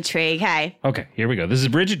diary entry, okay? Okay, here we go. This is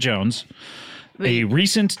Bridget Jones. A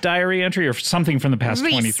recent diary entry or something from the past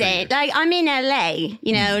 23 years? Recent. Like, I'm in LA,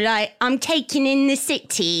 you know, like, I'm taking in the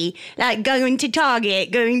city, like, going to Target,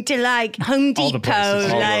 going to, like, Home All the Depot.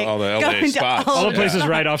 places. Like, All the LA going to spots. All the Yeah. places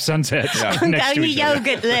right off Sunset I'm next going to to each other.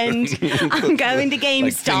 Yogurtland. I'm going to Like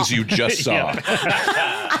GameStop. things you just saw.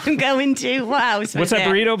 Yeah. I'm going to, what else What's was that there?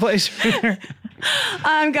 burrito place?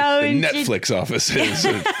 I'm going to Netflix offices.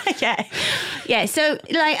 yeah. Yeah, so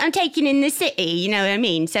like I'm taking in the city, you know what I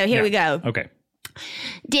mean? So here we go. Okay.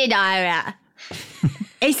 Dear Diarrhea.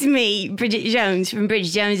 It's me, Bridget Jones from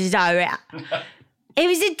Bridget Jones's Diarrhea. It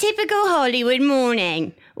was a typical Hollywood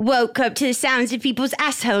morning. Woke up to the sounds of people's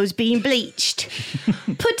assholes being bleached.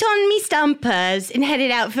 Put on me stumpers and headed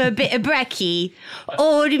out for a bit of brekkie.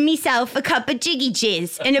 Ordered myself a cup of jiggy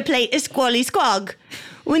jizz and a plate of squally squog.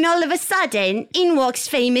 When all of a sudden, in walks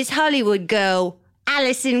famous Hollywood girl,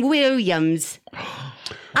 Alison Williams.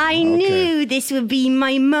 I knew this would be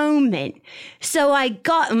my moment, so I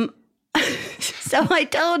got him. So I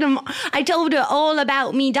told her all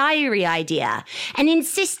about me diary idea and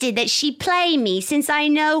insisted that she play me since I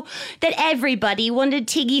know that everybody wanted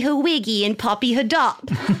Tiggy her wiggy and Poppy her dop.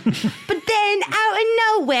 But then out of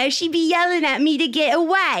nowhere, she'd be yelling at me to get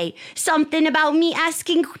away. Something about me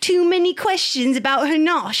asking too many questions about her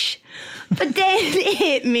nosh. But then it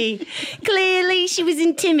hit me. Clearly, she was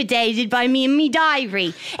intimidated by me and me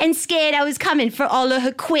diary and scared I was coming for all of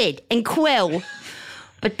her quid and quill.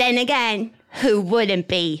 But then again, who wouldn't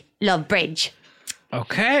be? Love Bridge.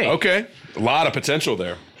 Okay. Okay. A lot of potential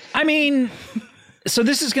there. I mean, so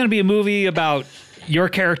this is going to be a movie about your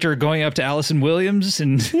character going up to Allison Williams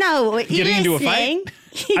and No, you Getting into a listening? fight?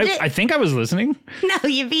 I think I was listening. No,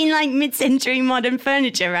 you're being like mid-century modern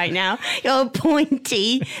furniture right now. You're all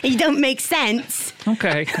pointy. You don't make sense.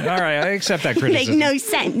 Okay. All right. I accept that Make criticism. no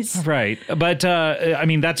sense. Right. But, I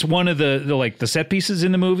mean, that's one of the set pieces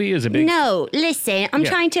in the movie is a big... No, listen, I'm Yeah.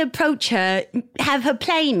 trying to approach her, have her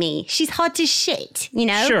play me. She's hot as shit, you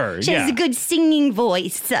know? Sure, She has yeah. a good singing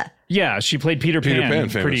voice. Yeah, she played Peter Pan. Pan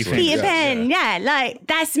pretty famously. Peter famous. Pan, yeah, like,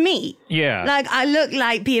 that's me. Yeah. Like, I look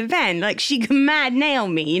like Peter Pan. Like, she can mad nail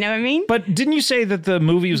me, you know what I mean? But didn't you say that the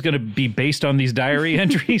movie was going to be based on these diary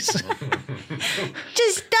entries?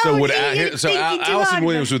 Just So don't would think too Allison hard.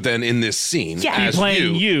 Williams would then in this scene Yeah. as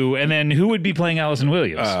playing you. you, and then who would be playing Allison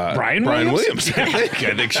Williams? Brian Williams. I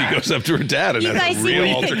think she goes up to her dad and You has guys a see real what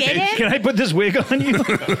you can altercation. get him? Can I put this wig on you?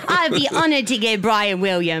 I'd be honored to get Brian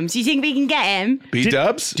Williams. You think we can get him?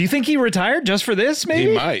 B-dubs? Do you think he retired just for this,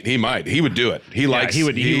 maybe? He might. He would do it. He likes. he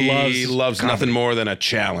would- he loves nothing more than a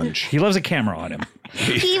challenge. He loves a camera on him.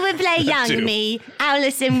 He would play young too. me.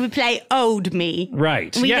 Allison would play old me.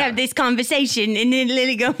 Right. We'd yeah. have this conversation and then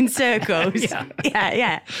literally go in circles.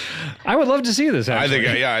 yeah. I would love to see this, I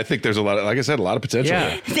actually. think the's a lot of, like I said, a lot of potential. Yeah.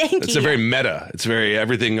 there. Thank It's you. a very meta. It's very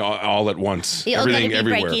everything all at once. You're going to Everything be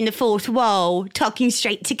everywhere. breaking the fourth wall, talking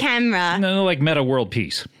straight to camera. No, like meta world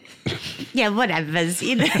peace. Yeah, whatever's.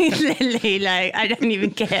 You know, literally, like, I don't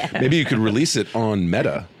even care. Maybe you could release it on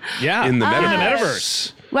Meta. Yeah. In the In the metaverse.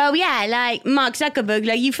 metaverse. Well, yeah, like Mark Zuckerberg,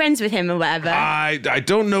 like you friends with him or whatever. I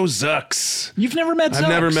don't know Zucks. You've never met Zucks. I've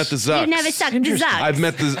never met the Zucks. You've never sucked the Interesting.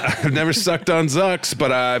 Zucks. I've never sucked on Zucks,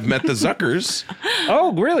 but I've met the Zuckers.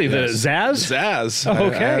 Oh, really? The Zaz? Zaz. Oh,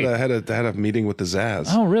 okay. I had a meeting with the Zaz.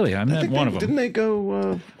 Oh, really? I I met think one of them. Didn't they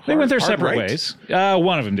go? They went their hard separate right? ways.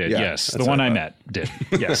 One of them did, Yeah, yes. The that's one what I I met did,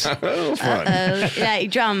 yes. Oh, fun. Like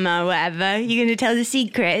drama or whatever. You're going to tell the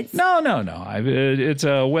secrets? No. It's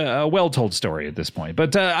a well-told story at this point.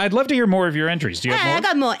 But I'd love to hear more of your entries. Do you have Yeah, I more?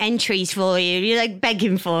 got more entries for you. You're like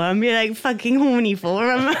begging for them. You're like fucking horny for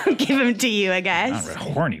them. I'll give them to you, I guess. Not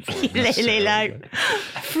really horny for it, Literally like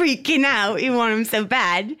freaking out. You want them so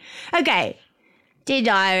bad. Okay. Dear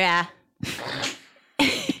Diarrhea.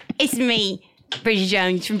 It's me, Bridget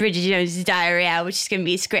Jones from Bridget Jones' Diarrhea, which is going to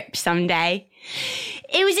be a script someday.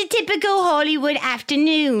 It was a typical Hollywood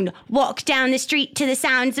afternoon. Walked down the street to the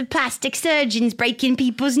sounds of plastic surgeons breaking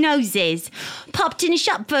people's noses. Popped in a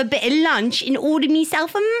shop for a bit of lunch and ordered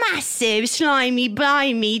myself a massive slimy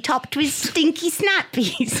blimey topped with stinky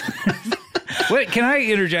snappies. Wait, can I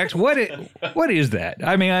interject? What is that?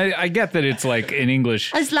 I mean, I get that it's like in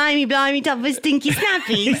English. A slimy blimey topped with stinky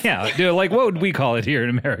snappies. Yeah, like what would we call it here in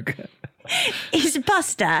America? It's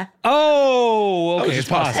pasta. Oh, okay. it's It's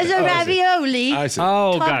pasta. pasta. It's a ravioli. I see.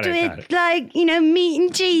 Oh, got topped it. with like, meat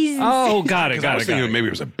and cheese. Oh, got it. I was thinking maybe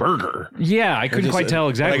it was a burger. Yeah, I couldn't quite tell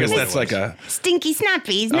exactly. I guess what that's it like was. a. Stinky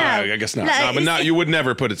snappies. No. I guess not. Like, No, but not. You would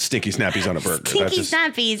never put stinky snappies on a burger. That's Stinky just,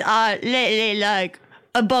 snappies are literally like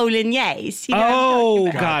a bolignese. You know what I'm Oh, talking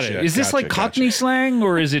about? got it. Is this like Gotcha. Cockney slang,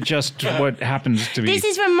 or is it just what happens to be? This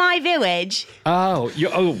is from my village.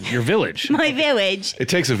 Your village. My village. it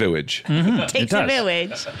takes a village. Takes a does.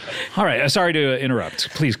 village. All right. Sorry to interrupt.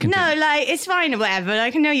 Please continue. No, like, it's fine or whatever.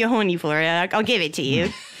 Like, I know you're horny for it. Like, I'll give it to you.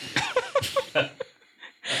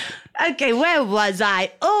 Okay, where was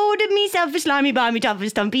I? Ordered myself a slimy blimey top of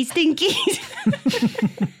stumpy stinkies.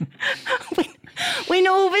 when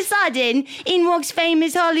all of a sudden, in walks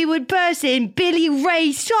famous Hollywood person, Billy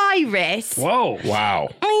Ray Cyrus. Whoa. Wow.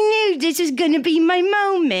 I knew this was going to be my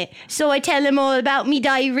moment. So I tell him all about me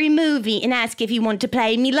diary movie and ask if he want to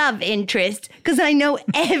play me love interest. Because I know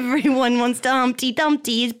everyone wants to Humpty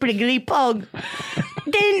Dumpty his prickly pog.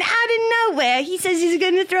 Then out of nowhere, he says he's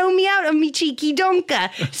going to throw me out on me cheeky donker.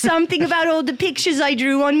 Something about all the pictures I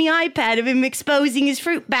drew on me iPad of him exposing his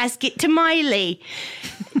fruit basket to Miley.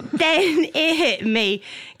 Then it hit me.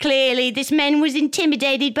 Clearly, this man was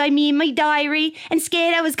intimidated by me and my diary and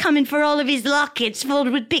scared I was coming for all of his lockets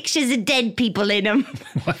filled with pictures of dead people in them.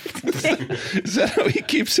 Is that how he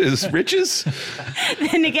keeps his riches?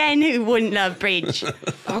 Then again, who wouldn't love Bridge?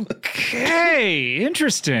 Okay.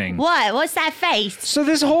 Interesting. What? What's that face? So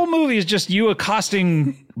this whole movie is just you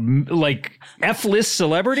accosting like F-list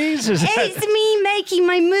celebrities? Is that It's me making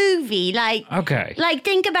my movie. Like, okay? like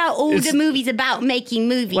think about all It's- the movies about making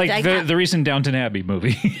movies. Like the recent Downton Abbey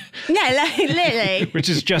movie, no, like literally. which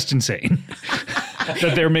is just insane.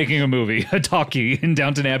 That they're making a movie, a talkie in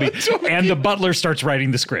Downton Abbey, and the butler starts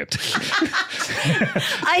writing the script.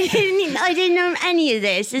 I didn't know any of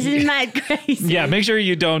this. This is mad crazy. Yeah, make sure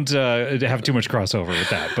you don't have too much crossover with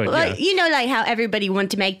that. But Well, yeah. you know, like how everybody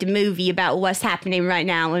want to make the movie about what's happening right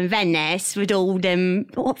now in Venice with all them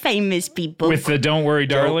famous people. With the Don't Worry,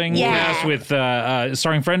 Darling Yeah. cast, with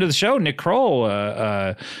starring friend of the show, Nick Kroll,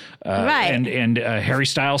 Right. and Harry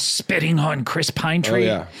Styles spitting on Chris Oh Pinetree.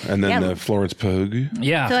 yeah, and then Yeah. Florence Pugh.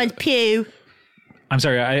 Yeah. so it's Pew. I'm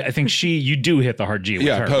sorry. I think you do hit the hard G with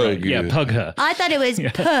Yeah, her. Pug. Right? Yeah, Pug her. I thought it was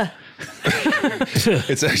Puh.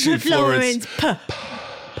 It's actually Florence. Puh.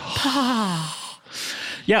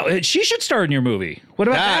 Yeah, she should star in your movie. What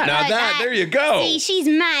about that? Now that, there you go. See, she's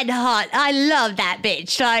mad hot. I love that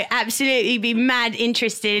bitch. Like, absolutely be mad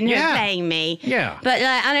interested in her Yeah. playing me. Yeah. But,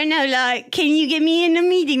 like, I don't know, like, can you get me in a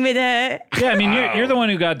meeting with her? Yeah, I mean, you're the one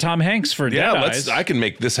who got Tom Hanks for Yeah, Dead Eyes. I can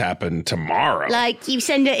make this happen tomorrow. Like, you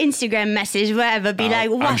send her Instagram message, whatever, be like,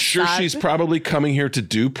 what's I'm sure up? she's probably coming here to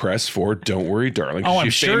do press for Don't Worry, Darling. Oh, I'm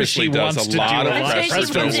she sure famously she does wants a to lot do of a lot press of for press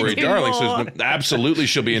Don't for Worry, it. Darling. More. So absolutely,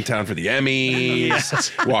 she'll be in town for the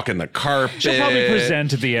Emmys, walking the carpet. She'll probably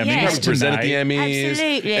present at the Emmys Yeah. Probably present at the tonight. Emmys.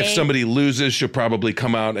 Absolutely. If somebody loses, she'll probably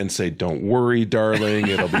come out and say, "Don't worry, darling,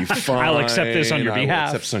 it'll be fine. I'll accept this on your I will behalf."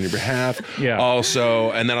 accept this on your behalf." Yeah.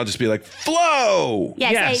 Also, and then I'll just be like, "Flo,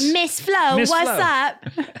 Yes, Yes. hey, Miss Flo, Miss what's Flo. up?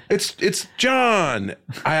 it's John.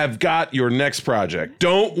 I have got your next project.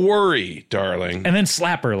 Don't worry, darling." And then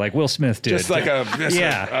slap her like Will Smith did. Just like a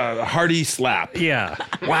hearty slap. Yeah.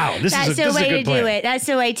 Wow. This That's is the a way to good plan. do it. That's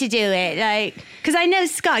the way to do it. Like, because I know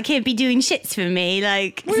Scott can't be doing shits for me.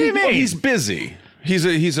 Like, What do you mean? Well, he's busy. He's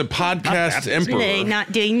a podcast emperor. really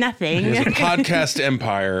not doing nothing. He has a podcast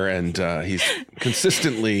empire, and he's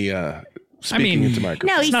consistently speaking into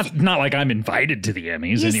microphones. No, It's not like I'm invited to the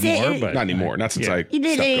Emmys You anymore, sit- but Not anymore. Not since Yeah. I. You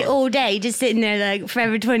literally stopped going. all day just sitting there like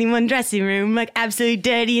Forever 21 dressing room, like absolutely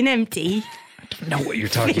dirty and empty. I know what you're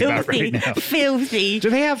talking about right now. Filthy. Do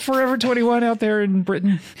they have Forever 21 out there in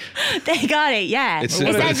Britain? They got it, yeah. It's,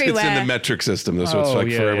 It's it's everywhere. in the metric system. So it's Oh, like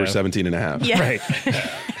yeah, forever yeah. 17 and a half. Yeah. Right.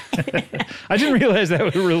 I didn't realize that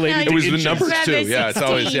was related No, to It was the inches. numbers too. Forever Yeah, it's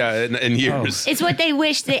always 16. in years. It's what they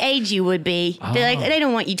wish the age you would be. They're like, they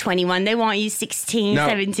don't want you 21. They want you 16, Now,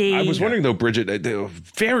 17. I was wondering though, Bridget,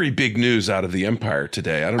 very big news out of the Empire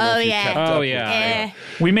today. I don't know Oh, if you yeah. kept Oh, up with yeah. it.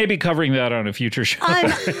 We may be covering that on a future show.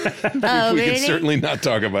 Oh, We really? can certainly not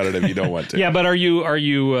talk about it if you don't want to. Yeah, but are you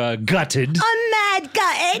gutted? I'm mad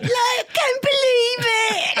gutted. Like, can't believe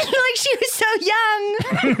it. Like, she was so young.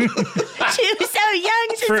 She was so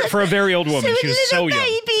young. For a very old woman, she a was little so young.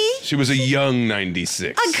 baby. She was a young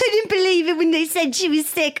 96. I couldn't believe it when they said she was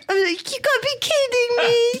sick. I was like, you gotta be kidding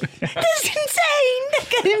me. That's insane. That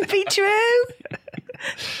couldn't be true.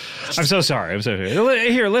 I'm so sorry.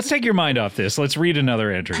 Here, let's take your mind off this. Let's read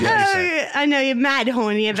another entry. What do you say? Oh, I know you're mad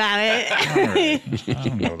horny about it. All right. I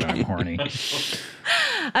don't know that I'm horny.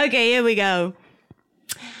 Okay, here we go.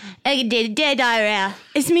 Dear Diarrhea.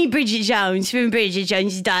 It's me, Bridget Jones, from Bridget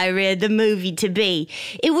Jones' Diarrhea, the movie to be.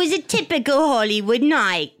 It was a typical Hollywood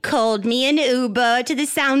night. Called me an Uber to the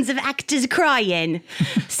sounds of actors crying.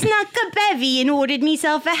 Snuck a bevy and ordered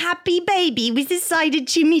myself a happy baby with a side of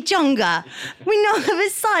chimichanga. When all of a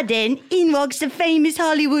sudden, in walks the famous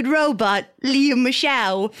Hollywood robot, Leah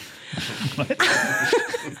Michelle.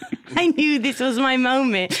 I knew this was my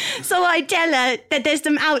moment. So I tell her that there's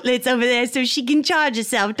some outlets over there so she can charge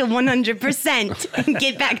herself to 100% and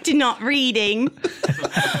get back to not reading.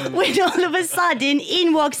 When all of a sudden,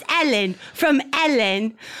 in walks Ellen from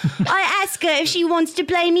Ellen. I ask her if she wants to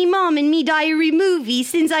play me mom in me diary movie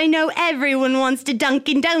since I know everyone wants to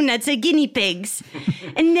Dunkin' Donuts or guinea pigs.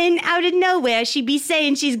 And then out of nowhere, she be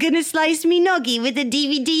saying she's gonna slice me noggy with a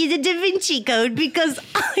DVD of the Da Vinci Code because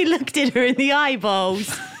I looked at her in the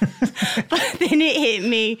eyeballs. But then it hit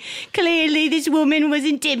me. Clearly, this woman was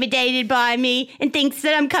intimidated by me and thinks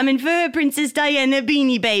that I'm coming for her Princess Diana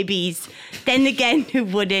beanie babies. Then again, who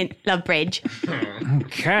wouldn't? Love Bridge.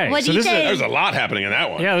 Okay. What do you this is think? There's a lot happening in that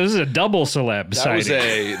one. yeah, this is a double celeb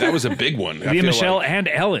That was a big one. I Leah feel Michelle like and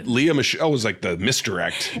Ellen. Leah Michelle was like the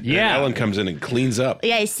misdirect. And Yeah. Ellen comes in and cleans up.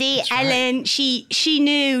 Yeah, see, Ellen, she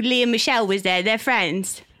knew Leah Michelle was there. They're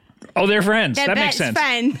friends. Oh, they're friends. They're that makes best sense.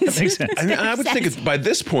 friends. That makes sense. I mean, I would think by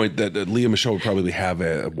this point that Leah Michelle would probably have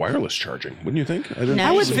a wireless charging, wouldn't you think? I don't No. know.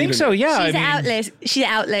 I would think so, yeah. She's I mean, outlet. She's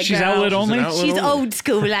outlet. she's girl. outlet only? an outlet She's only. old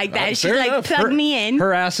school like that. She's fair like, enough. plug me in.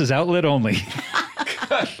 Her ass is outlet only.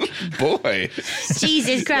 Boy,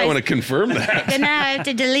 Jesus I want to Christ. confirm that. Gonna have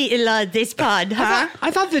to delete a lot of this pod, huh?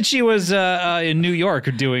 I thought that she was in New York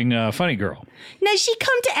doing Funny Girl. No, she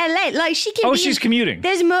come to LA. Like she can. Oh, be she's commuting.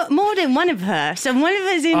 There's more than one of her. So one of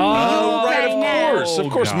her's in New York right, right of now.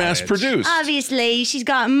 course, got mass it. produced. Obviously, she's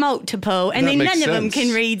got multiple, and That then makes none of them sense.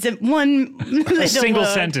 can read one little A single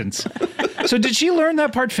word. sentence. So did she learn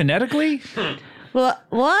that part phonetically? What?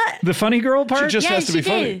 The funny girl part? She just has to be she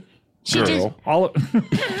funny. did. She Girl.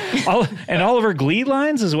 just all of her Glee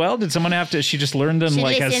lines as well? Did someone have to, she just learned them she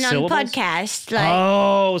like as listened on syllables? podcast. Like,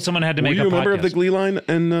 Oh, someone had to Were make you a a member podcast. of the Glee line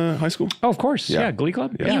in high school? Oh, of course. Yeah. Yeah, Glee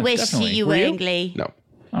Club. Yeah. Yeah, you wish definitely. you were in Glee. No,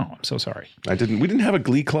 Oh, I'm so sorry. I didn't. We didn't have a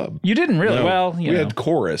Glee club. You didn't really? No. Well, you we know. had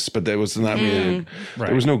chorus, but there was not really. Right.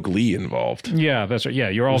 There was no Glee involved. Yeah, that's right. Yeah,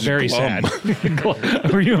 you're all very Glum.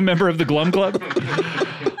 sad. Were you a member of the Glum Club?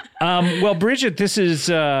 Well, Bridget, this is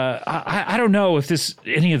I don't know if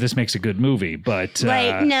any of this makes a good movie, but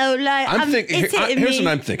Wait, no, like I'm thinking. it's hitting Here's me.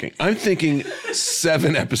 what I'm thinking. I'm thinking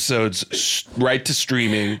 7 episodes right to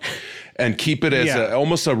streaming, and keep it as Yeah.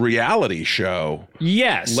 almost a reality show.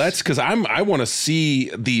 yes, Because I want to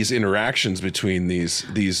see these interactions between these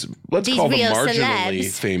let's These call them real marginally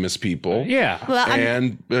celebs. famous people. Yeah. Well,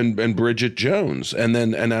 and Bridget Jones, and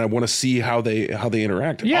I want to see how they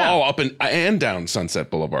interact. Yeah. up and down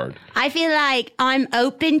Sunset Boulevard. I feel like I'm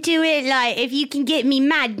open to it. Like, if you can get me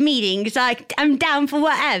mad meetings, like, I'm down for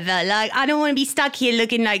whatever. Like, I don't want to be stuck here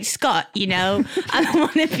looking like Scott, you know? I don't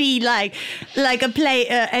want to be like a plate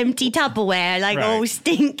empty Tupperware, like Right. all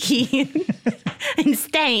stinky and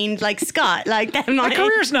stained like Scott. Like, that my might,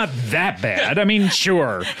 career's not that bad. I mean,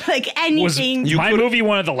 sure. like Was anything. my movie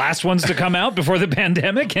one of the last ones to come out before the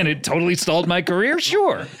pandemic, and it totally stalled my career?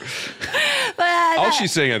 Sure. But, All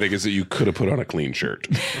she's saying, I think, is that you could have put on a clean shirt.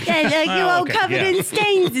 yeah, like, you're all okay, covered yeah. in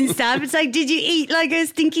stains and stuff. It's like, did you eat like a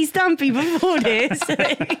stinky stumpy before this?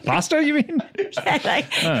 Pasta, you mean? Like,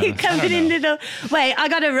 you're covered in little. Wait, I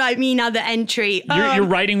gotta write me another entry. You're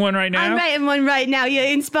writing one right now? I'm writing one right now. You're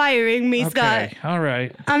inspiring me, Scott. Okay, all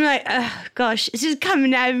right. I'm like, oh, gosh, it's just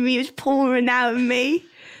coming out of me. It's pouring out of me.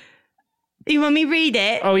 You want me to read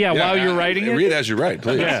it? Oh, yeah, while you're writing it? Read as you write,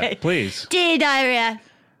 please. Yeah, please. Dear Diarrhea,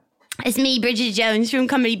 it's me, Bridget Jones from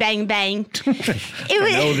Comedy Bang Bang. It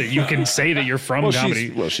was, Know that you can say that you're from Well,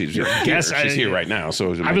 comedy. she's here. Guess She's here right now,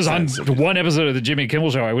 so it I was on makes sense. one episode of the Jimmy Kimmel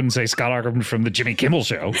Show. I wouldn't say Scott Aukerman from the Jimmy Kimmel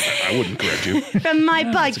Show. I wouldn't correct you. from my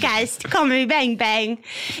podcast, Comedy Bang Bang.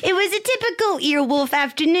 It was a typical earwolf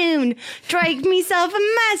afternoon. Drank myself a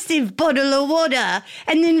massive bottle of water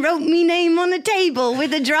and then wrote me name on a table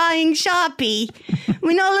with a drying Sharpie.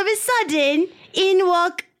 When all of a sudden, in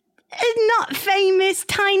walk a not famous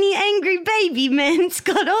tiny angry baby man,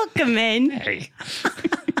 Scott Aukerman. Hey.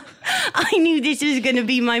 I knew this was going to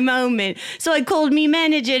be my moment. So I called me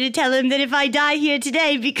manager to tell him that if I die here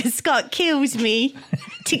today because Scott kills me,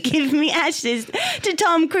 to give me ashes to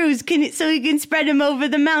Tom Cruise so he can spread them over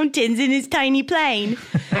the mountains in his tiny plane.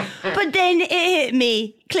 But then it hit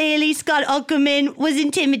me. Clearly, Scott Aukerman was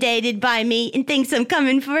intimidated by me and thinks I'm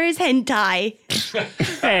coming for his hentai.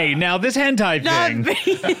 Hey, now this hentai Not thing,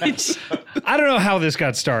 bitch. I don't know how this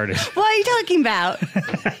got started. What are you talking about?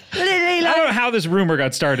 Literally, I don't know how this rumor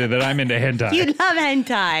got started that I'm into hentai. you love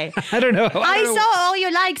hentai. I don't know. I saw all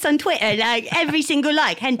your likes on Twitter, like every single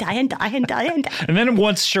like. Hentai, hentai, hentai, hentai. And then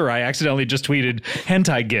once, sure, I accidentally just tweeted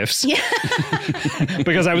hentai gifs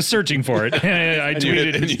because I was searching for it. And I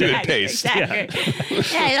tweeted and you instead. hit paste.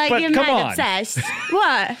 Exactly. Yeah, like But you're come mad on. obsessed.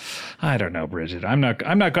 What? I don't know, Bridget. I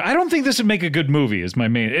don't think this would make a good movie is my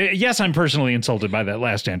main. Yes, I'm personally insulted by that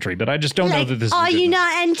last entry, but I just don't know Like, that this is are a good you movie.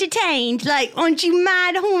 not entertained? Like, aren't you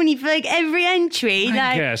mad horny for like every entry? I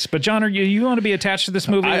Like, guess. But John, are you want to be attached to this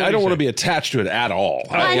movie? I don't want to be attached to it at all.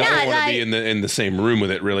 I not? don't want to Like- be in the same room with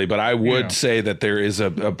it, really. But I would say that there is a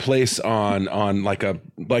place on like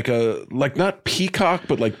not Peacock,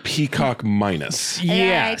 but like Peacock minus.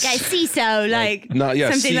 Yes. Like, I see so, like, Not yeah,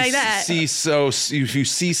 something like that. See so if you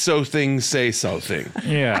see so things, say so thing.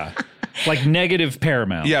 Yeah. Like negative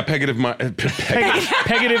Paramount. Yeah, Pegative.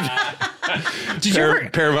 Pegative. Did you ever,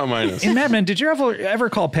 Paramount minus. in Mad Men, did you ever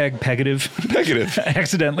call Peg Pegative Pegative.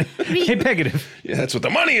 accidentally? Hey, Pegative. Yeah, that's what the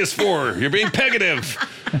money is for. You're being Pegative.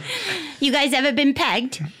 You guys ever been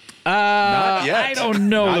pegged? Not yet. I don't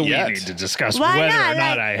know Not that yet. we need to discuss Why whether not? or not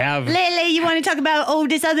Like, I have. Lately, you want to talk about all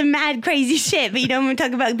this other mad, crazy shit, but you don't want to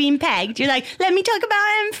talk about being pegged. You're like, let me talk about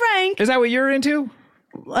Anne Frank. Is that what you're into?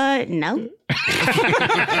 No.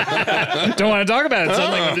 Don't want to talk about it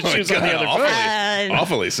suddenly with the shoes on the other foot.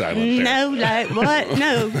 Awfully silent there. No, like, what?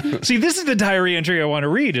 No. See, this is the diary entry I want to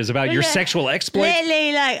read is about your Yeah. sexual exploits.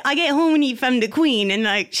 Lately, like, I get horny from the Queen, and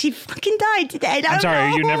like, she fucking died today. I'm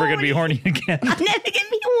sorry, you're never going to be horny again. I'm never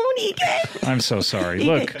gonna be horny again. I'm so sorry.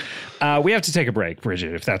 Look, We have to take a break,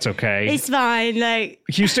 Bridget, if that's okay. It's fine. Like,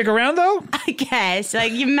 Can you stick around, though? I guess.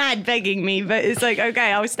 Like, you're mad begging me, but it's like,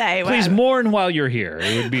 okay, I'll stay. Please whatever. mourn while you're here.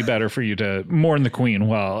 It would be better for you to mourn the queen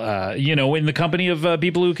while, in the company of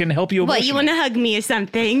people who can help you What, you emotionally. want to hug me or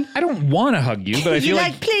something? I don't want to hug you, but I feel You're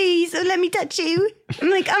like... like, please, let me touch you. I'm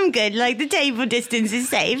like, I'm good. Like, the table distance is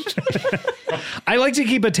safe. I like to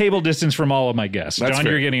keep a table distance from all of my guests. That's John,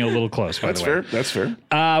 fair. you're getting a little close, by That's the way. fair. That's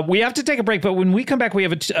fair. We have to take a break, but when we come back, we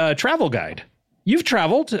have a travel guide. You've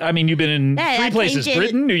traveled. I mean, you've been in Yeah, I three came places, to-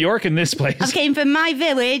 Britain, New York, and this I place. came from my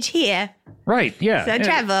village here. Right, yeah. So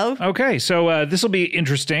travel. Okay, so this will be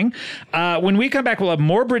interesting. When we come back, we'll have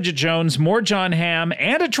more Bridget Jones, more John Hamm,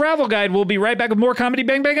 and a travel guide. We'll be right back with more Comedy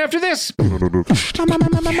Bang Bang after this.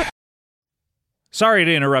 Sorry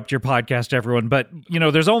to interrupt your podcast, everyone, but,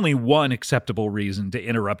 there's only one acceptable reason to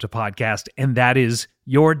interrupt a podcast, and that is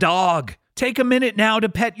your dog. Take a minute now to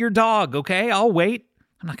pet your dog, okay? I'll wait.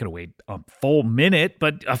 I'm not going to wait a full minute,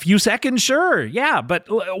 but a few seconds, sure. Yeah, but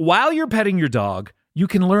while you're petting your dog, you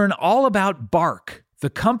can learn all about Bark, the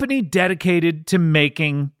company dedicated to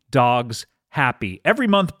making dogs happy. Every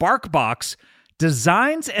month, BarkBox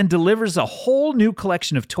designs and delivers a whole new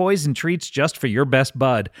collection of toys and treats just for your best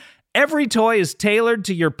bud. Every toy is tailored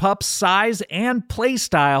to your pup's size and play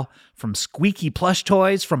style, from squeaky plush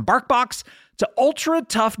toys from BarkBox to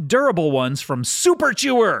ultra-tough durable ones from Super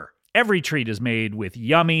Chewer. Every treat is made with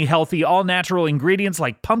yummy, healthy, all-natural ingredients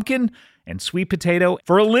like pumpkin and sweet potato.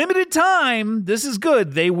 For a limited time, this is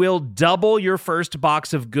good, they will double your first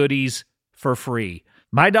box of goodies for free.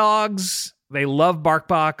 My dogs, they love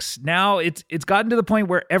BarkBox. Now it's gotten to the point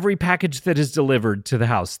where every package that is delivered to the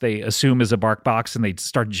house, they assume is a BarkBox, and they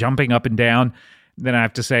start jumping up and down. Then I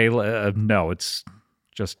have to say, no, it's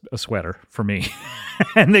just a sweater for me.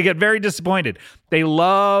 And they get very disappointed. They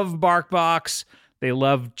love BarkBox. They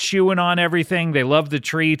love chewing on everything. They love the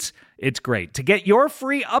treats. It's great. To get your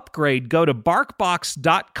free upgrade, go to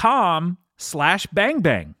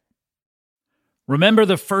barkbox.com/bangbang. Remember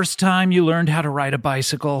the first time you learned how to ride a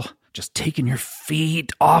bicycle? Just taking your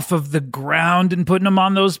feet off of the ground and putting them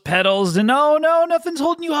on those pedals, and no, nothing's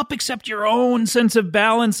holding you up except your own sense of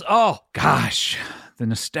balance. Oh, gosh, the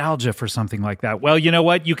nostalgia for something like that. Well, you know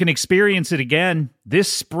what? You can experience it again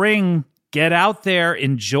this spring. Get out there,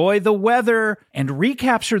 enjoy the weather, and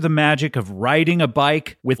recapture the magic of riding a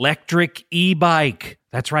bike with Electric E-Bike.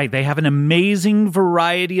 That's right, they have an amazing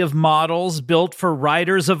variety of models built for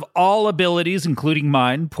riders of all abilities, including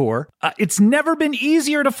mine, poor. It's never been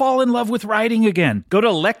easier to fall in love with riding again. Go to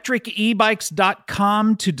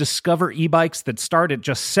electricebikes.com to discover e-bikes that start at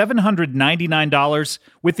just $799.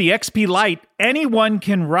 With the XP Lite, anyone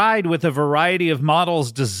can ride with a variety of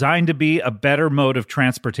models designed to be a better mode of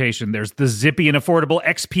transportation. There's the zippy and affordable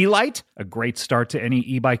XP Lite, a great start to any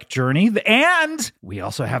e-bike journey. And we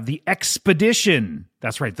also have the Expedition.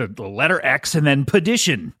 That's right, the letter X and then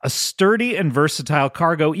Pedition, a sturdy and versatile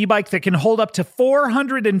cargo e-bike that can hold up to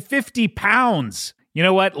 450 pounds. You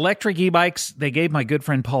know what? Electric e-bikes, they gave my good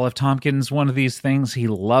friend Paul F. Tompkins one of these things. He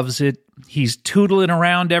loves it. He's tootling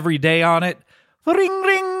around every day on it. Ring,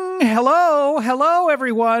 ring. Hello,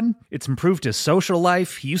 everyone. It's improved his social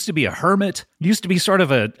life. He used to be a hermit. He used to be sort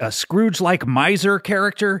of a Scrooge-like miser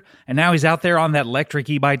character. And now he's out there on that electric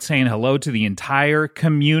e-bike saying hello to the entire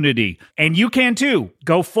community. And you can too.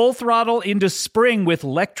 Go full throttle into spring with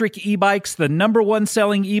electric e-bikes, the #1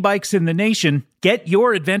 selling e-bikes in the nation. Get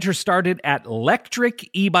your adventure started at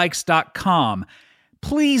electricebikes.com.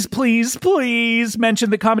 Please, please, please mention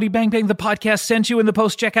the Comedy Bang Bang, the podcast, sent you in the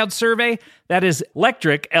post-checkout survey. That is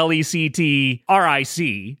Electric,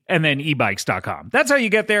 Lectric, and then ebikes.com. That's how you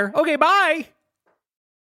get there. Okay, bye.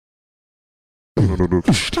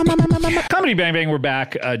 Comedy Bang Bang, we're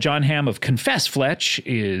back. John Hamm of Confess Fletch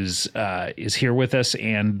is here with us,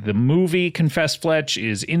 and the movie Confess Fletch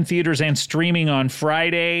is in theaters and streaming on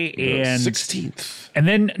Friday, and 16th. And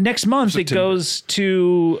then next month September. it goes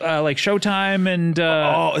to like Showtime and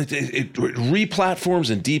it re-platforms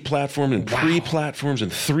and de-platformed and pre-platforms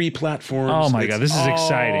and 3 platforms. Oh my God, this is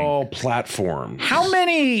exciting. All platforms. How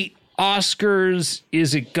many Oscars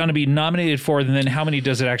is it going to be nominated for, and then how many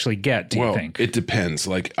does it actually get, do you think? It depends.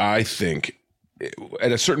 Like, I think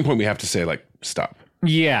at a certain point we have to say, like, stop.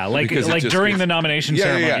 Yeah, like Because it just during gets- the nomination Yeah,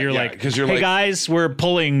 ceremony, yeah, you're yeah, like, 'cause you're hey like- guys, we're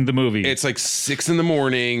pulling the movie. It's like 6 a.m.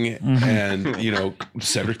 and,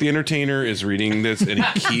 Cedric the Entertainer is reading this and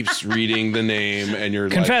he keeps reading the name and you're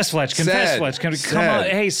Confess like, Fletch, Confess Ced, Fletch. Come Ced, on.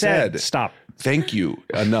 Hey, Ced, stop. Thank you.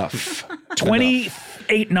 Enough. 20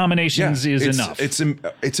 8 nominations is enough.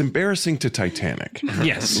 It's embarrassing to Titanic.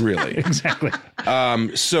 Yes. Really. Exactly.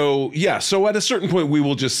 So at a certain point, we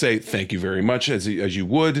will just say thank you very much, as you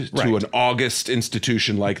would to an august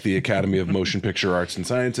institution like the Academy of Motion Picture Arts and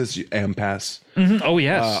Sciences, AMPAS. Mm-hmm. Oh,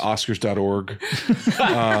 yes. Oscars.org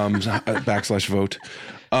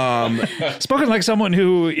 /vote. Spoken like someone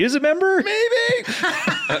who is a member? Maybe.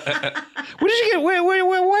 What did you get? Why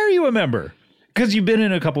are you a member? Because you've been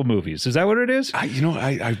in a couple movies. Is that what it is?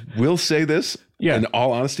 I will say this. Yeah. In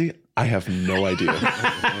all honesty, I have no idea.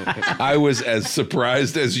 I was as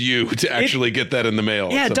surprised as you to actually get that in the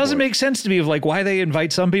mail. Yeah, it doesn't make sense to me of like why they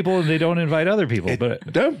invite some people and they don't invite other people. But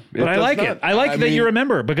I like it. I like that you're a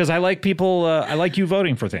member because I like people. I like you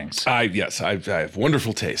voting for things. I have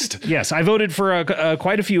wonderful taste. Yes, I voted for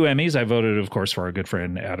quite a few Emmys. I voted, of course, for our good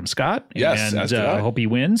friend Adam Scott. Yes, and as did I. hope he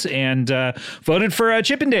wins. And voted for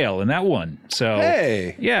Chippendale, and that won. So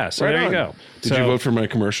yeah. So right there on. you go. Did you vote for my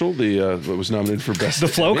commercial? What was nominated for best? The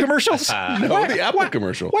Flow commercials? No, the Apple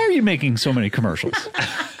commercial. Why are you making so many commercials?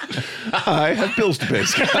 I have bills to pay,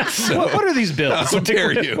 Scott. So What are these bills? How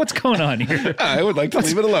dare you? What's going on here? I would like to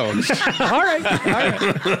leave it alone. All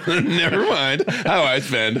right. Never mind how I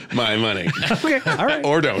spend my money. Okay. All right.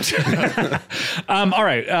 Or don't. All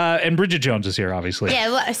right. And Bridget Jones is here, obviously.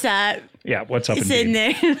 Yeah, what's up? Yeah. What's up? It's in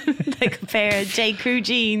there like a pair of J. Crew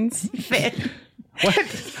jeans. Fit.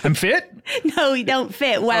 What? I'm fit? No, you don't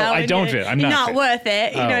fit well. I don't fit. I'm You're not not fit. worth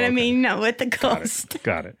it. You know what I okay. mean? Not worth the cost.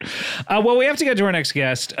 Got it. Well, we have to get to our next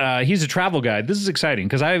guest. He's a travel guide. This is exciting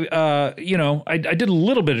because I did a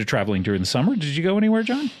little bit of traveling during the summer. Did you go anywhere,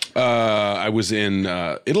 John? I was in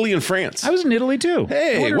Italy and France. I was in Italy too.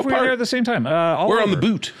 Hey, I wonder what if we were part? there at the same time. We're on the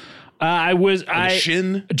boot. I was On the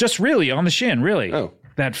shin? Just really on the shin, really. Oh.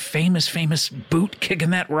 That famous boot kicking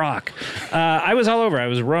that rock. I was all over. I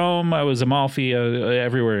was Rome. I was Amalfi.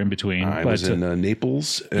 Everywhere in between. I was in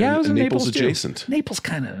Naples. And yeah, I was in Naples adjacent. too. Naples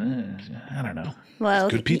kind of. I don't know. Well,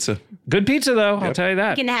 Good pizza. Good pizza though. I'll tell you that.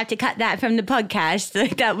 you're going to have to cut that from the podcast.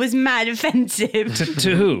 Like, that was mad offensive.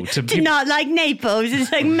 To who? To not like Naples.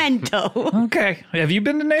 It's like mental. Okay. Have you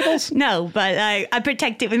been to Naples? No, but I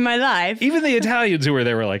protect it with my life. Even the Italians who were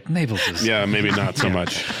there were like, Naples is. Yeah, maybe not so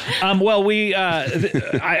much. Well,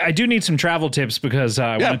 I do need some travel tips because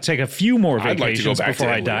I want to take a few more I'd like to go vacations back before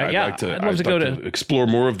to I Italy. die. I'd love to I'd go like to. explore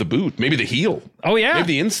more of the boot. Maybe the heel. Oh yeah, Maybe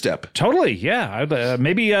the instep. totally. Yeah,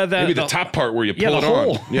 Maybe the top part where you pull it the on.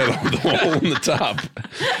 hole. Yeah, the hole in the top.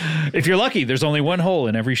 If you're lucky, there's only one hole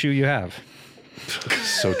in every shoe you have.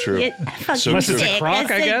 So true. Fucking Unless it's a sick. crock,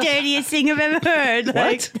 That's I the guess. dirtiest thing I've ever heard.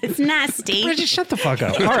 Like, it's nasty. Bridget, shut the fuck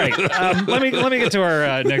up. All right, let me get to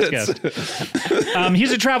our next guest.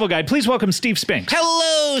 He's a travel guide. Please welcome Steve Spinks.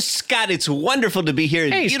 Hello, Scott. It's wonderful to be here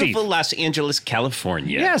in Hey, beautiful Steve. Los Angeles,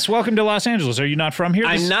 California. Yes, welcome to Los Angeles. Are you not from here?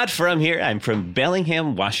 I'm not from here. I'm from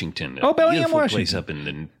Bellingham, Washington. Oh, Bellingham, beautiful Washington. place up in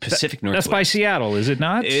the Pacific Northwest. That's by Seattle, is it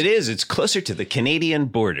not? It is. It's closer to the Canadian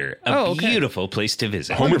border. A okay. beautiful place to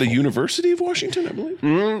visit. Home of the University of Washington, I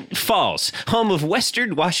believe. False. Home of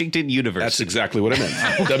Western Washington University. That's exactly what I meant.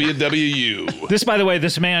 WWU. This, by the way,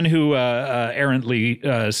 this man who errantly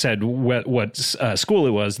said what school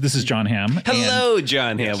it was, this is John Hamm. Hello,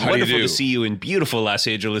 John Hamm. How do you Wonderful do? to see you in beautiful Los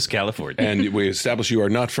Angeles, California. And we established you are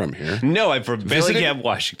not from here. No, I'm from Visiting? Bellingham,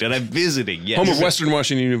 Washington. I'm visiting. Yes. Home of Western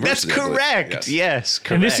Washington That's University. I believe. correct. Yes,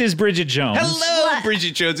 correct. And this is Bridget Jones. Hello,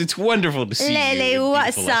 Bridget Jones. It's wonderful to see Lily, you. in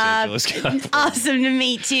what's beautiful Los up? Angeles, California. Awesome to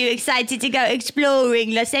meet you. Excited to go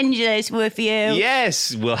exploring Los Angeles with you.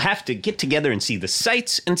 Yes, we'll have to get together and see the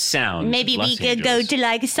sights and sounds. Maybe of we Los could go Angeles. to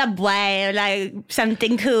like Subway or like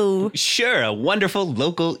something cool. Sure, a wonderful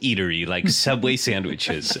local eatery like Subway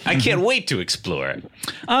sandwiches. I can't wait to explore.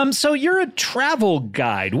 So you're a travel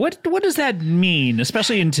guide. What does that mean,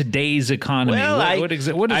 especially in today's economy? Well, what does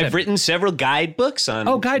I've that written several guidebooks on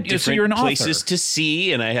so different you're an author. places to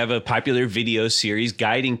see, and I have a popular video series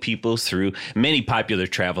guiding people through many popular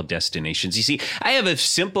travel destinations. You see, I have a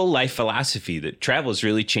simple life philosophy that travel has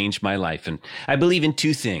really changed my life, and I believe in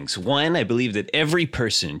two things. One, I believe that every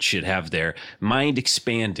person should have their mind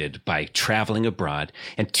expanded by traveling abroad,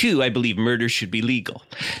 and two, I believe murder should be legal.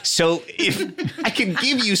 So if I can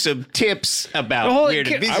give you some tips about where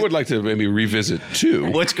to visit. I would like to maybe revisit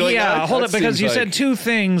two. What's going on? Yeah, hold That up, because seems you like- said two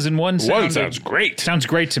things and one sounds great. Sounds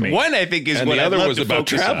great to me. One, I think, is And what the I'd other love was to about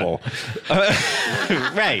focus on. travel.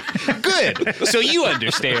 Right. Good. So you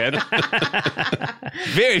understand.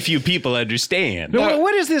 Very few people understand. No,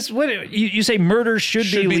 what is this? What you say? Murder should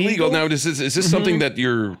Should be legal. Now, is this something that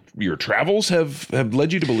your travels have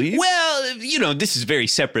led you to believe? Well, this is very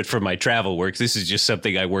separate from my travel work. This is just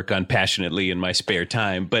something I work on passionately in my spare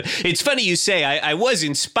time. But it's funny you say I was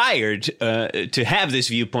inspired to have this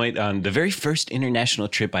viewpoint on the very first international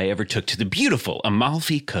trip I ever took to the beautiful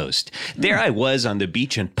Amalfi Coast. There I was on the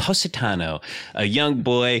beach in Positano, a young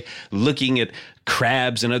boy looking at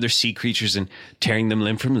crabs and other sea creatures and tearing them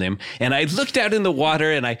limb from limb. And I looked out in the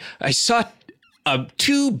water and I saw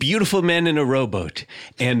two beautiful men in a rowboat,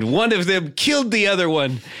 and one of them killed the other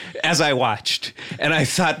one as I watched. And I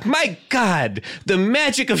thought, my God, the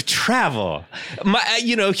magic of travel.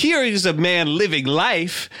 Here is a man living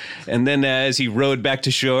life. And then as he rowed back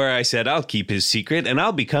to shore, I said, I'll keep his secret and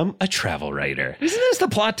I'll become a travel writer. Isn't this the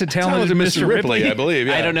plot to Talented Mr. Ripley, I believe.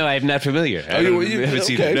 Yeah. I don't know. I'm not familiar. I haven't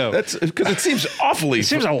seen it. No. That's because it seems awfully. It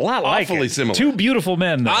seems a lot like awfully it. similar. Two beautiful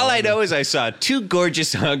men, though. All I know is I saw two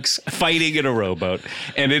gorgeous hunks fighting in a rowboat,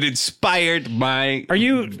 and it inspired my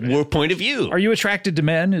point of view. Are you attracted to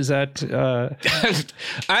men? Is that...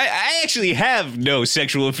 I actually have no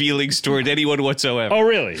sexual feelings toward anyone whatsoever. Oh,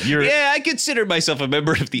 really? Yeah, I consider myself a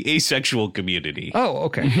member of the asexual community. Oh,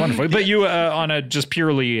 okay. Wonderful. But you, on a just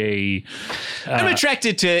purely a... I'm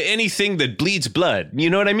attracted to anything that bleeds blood. You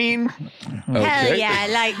know what I mean? Hell yeah,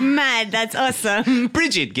 like mad. That's awesome.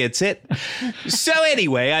 Bridget gets it. So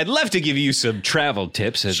anyway, I'd love to give you some travel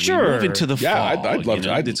tips as we move into the fall. I'd love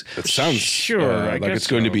to. It sounds like it's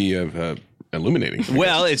going to be illuminating.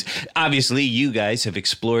 Well, it's obviously you guys have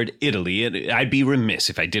explored Italy, and I'd be remiss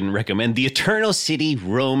if I didn't recommend the Eternal City,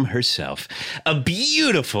 Rome herself. A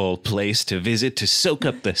beautiful place to visit to soak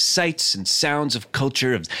up the sights and sounds of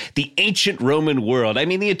culture of the ancient Roman world. I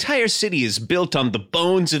mean, the entire city is built on the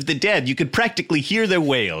bones of the dead. You could practically hear their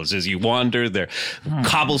wails as you wander their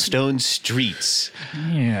cobblestone streets.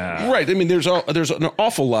 Yeah. Right. I mean, there's an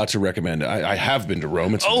awful lot to recommend. I have been to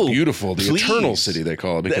Rome. It's beautiful. The Eternal City, they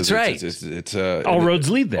call it. Because that's right. It's all roads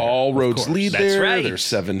lead there. All roads lead That's there. right. There's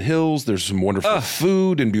 7 hills. There's some wonderful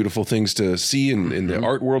food and beautiful things to see in the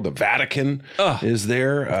art world. The Vatican is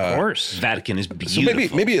there. Of course. Vatican is beautiful.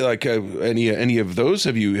 So maybe like any of those.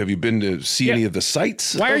 Have you been to see any of the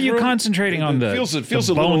sites? Why are you Rome? concentrating on the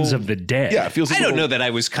bones of the dead? Yeah, it feels. I don't know that I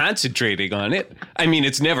was concentrating on it. I mean,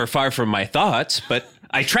 it's never far from my thoughts, but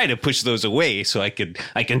I try to push those away so I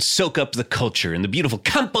can soak up the culture and the beautiful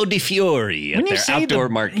Campo di Fiori at their outdoor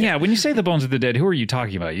market. Yeah, when you say the bones of the dead, who are you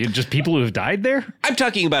talking about? You just people who have died there? I'm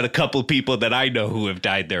talking about a couple people that I know who have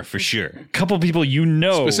died there for sure. A couple people you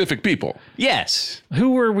know. Specific people. Yes.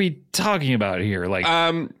 Who are we talking about here? Like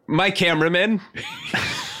my cameramen.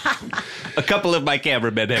 A couple of my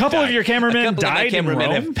cameramen have couple died. of your cameramen a couple died of my cameramen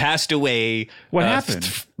in Rome? have passed away. What happened?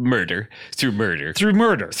 Through murder. Through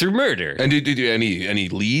murder. And did you any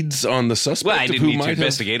leads on the suspect? Well, I of didn't who need to might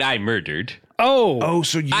investigate. I murdered. Oh,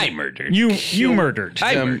 so I murdered. you murdered.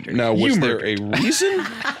 I them. murdered. Now, was You there a reason?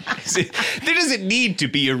 There doesn't need to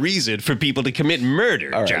be a reason for people to commit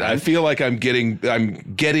murder, All right, John. I feel like I'm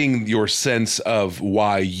getting your sense of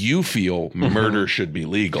why you feel murder should be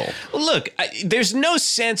legal. Look, there's no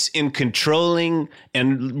sense in controlling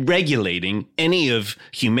and regulating any of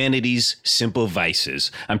humanity's simple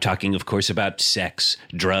vices. I'm talking, of course, about sex,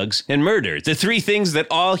 drugs, and murder. The 3 things that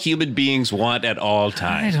all human beings want at all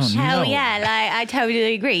times. I don't know. Hell yeah, like I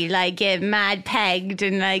totally agree. Like get mad pegged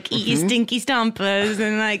and like eat your stinky stompers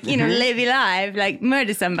and like, live your life, like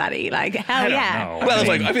murder somebody. Like hell yeah. know. Well,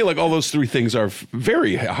 I feel like all those 3 things are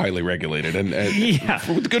very highly regulated and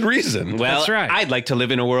with good reason. Well, That's right. I'd like to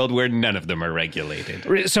live in a world where none of them are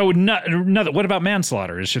regulated. So, what about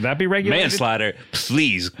manslaughter? Should that be regulated? Manslaughter,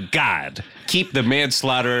 please, God, keep the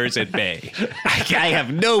manslaughterers at bay. I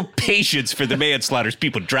have no patience for the manslaughters,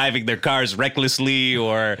 people driving their cars recklessly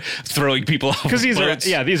or throwing people off Because these boats.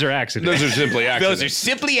 are accidents. Those are simply accidents. Those are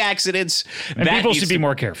simply accidents. And That people needs should be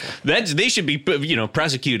more careful. They should be,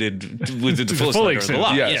 prosecuted with the fullest Full letter of the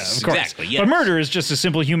law. extent. Yes, of course. exactly. Yes. But murder is just a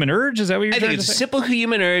simple human urge. Is that what you're I trying think to it's a say? simple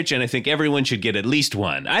human urge, and I think everyone should get at least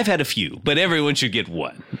one. I've had a few, but everyone should get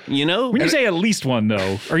one. You know? When you say at least one,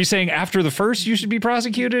 though, are you saying after the first you should be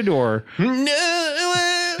prosecuted, or No.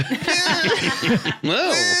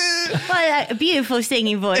 What a beautiful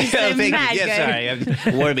singing voice. Oh, thank Mad you. good. Yeah, sorry,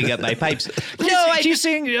 I'm warming up my pipes. no? Do you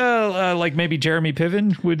sing like maybe Jeremy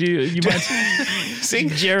Piven? Would you? You might. sing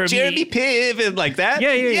Jeremy Piven like that?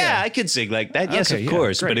 Yeah. I could sing like that. Yes, Okay, of yeah,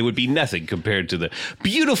 course. great. But it would be nothing compared to the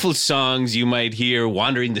beautiful songs you might hear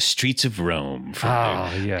wandering the streets of Rome.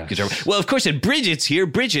 yeah. Well, of course, at Bridget's here,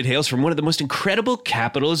 Bridget hails from one of the most incredible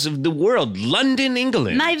capitals of the world, London,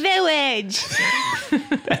 England. My village.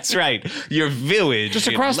 That's right. Your village. Just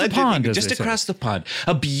in across the London, pond, as Just they say. across the pond.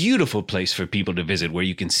 A beautiful place for people to visit where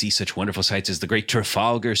you can see such wonderful sights as the great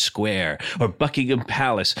Trafalgar Square or Buckingham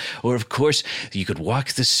Palace. Or, of course, you could walk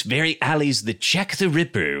the very alleys that Jack the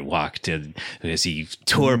Ripper walked as he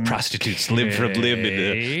tore prostitutes limb from limb in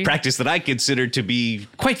a practice that I consider to be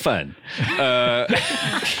quite fun.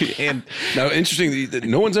 And Now, interesting that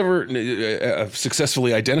no one's ever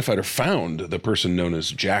successfully identified or found the person known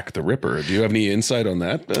as Jack the Ripper. Do you have any insight on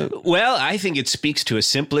that? well, I think it speaks to a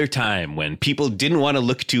simpler time when people didn't want to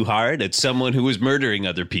look too hard at someone who was murdering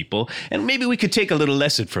other people, and maybe we could take a little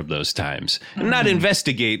lesson from those times and not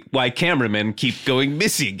investigate why cameramen keep going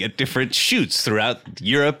missing at different shoots throughout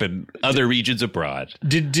Europe and other regions abroad.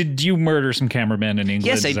 Did you murder some cameramen in England?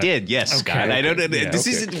 Yes, I Is that- did. Yes, Okay. Scott. I don't. Yeah, This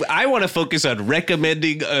is. I want to focus on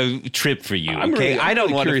recommending a trip for you. I'm okay, really, I don't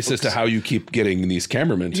really want curious as to how you keep getting these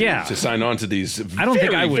cameramen to sign on to these I don't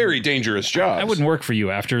think I would- very dangerous jobs. I wouldn't work for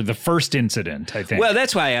you after the first incident, I think. Well,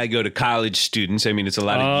 that's why I go to college students. I mean, it's a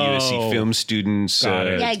lot of USC film students. Got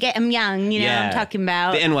it. Yeah, get them young. You know what I'm talking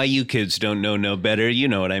about. The NYU kids don't know no better. You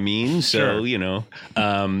know what I mean? So, Sure. you know.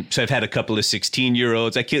 So I've had a couple of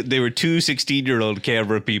 16-year-olds. There were two 16-year-old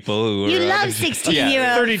camera people who were. You love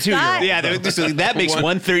 16-year-olds. 32-year-old. Yeah, so that makes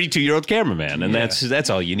one 32-year-old cameraman, and that's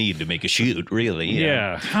all you need to make a shoot, really.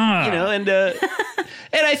 yeah. Huh. You know,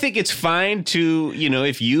 and I think it's fine to, you know,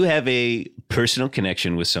 if you have a personal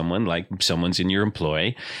connection with someone, like someone's in your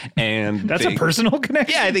employ, and That's a personal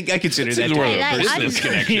connection? Yeah, I think I consider that Seems to more be of a a Like, business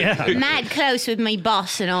I'm- connection. Yeah. Mad close with my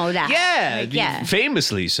boss and all that. Yeah, Like, yeah.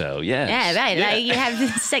 famously so. Yes. Yeah, right. Yeah. Like you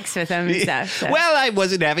have sex with them and stuff. So. Well, I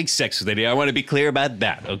wasn't having sex with any. I want to be clear about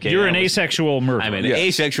that. Okay, You're I an was- asexual murderer. I'm an Yeah.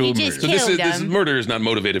 asexual You just murderer. So killed this them. murder is not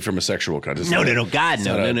motivated from a sexual context. No, God,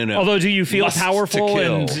 no. Although, do you feel Lust to powerful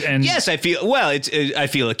kill. and Yes, I feel. Well, I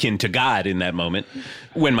feel akin to God in that moment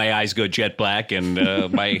when my eyes go jet black and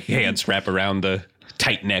my hands wrap around the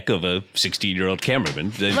tight neck of a 16-year-old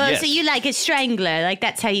cameraman. Well, Yes. so you like a strangler? Like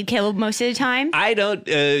that's how you kill most of the time? I don't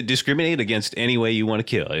discriminate against any way you want to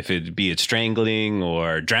kill. If it be it strangling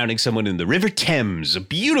or drowning someone in the River Thames, a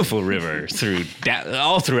beautiful river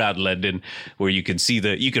all throughout London, where you can see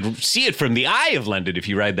it from the eye of London if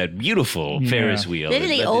you ride that beautiful Ferris wheel.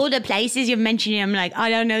 Literally, And all the places you're mentioning, I'm like, I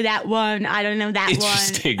don't know that one. I don't know that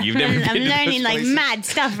Interesting. one. You've never been I'm to those learning like places? mad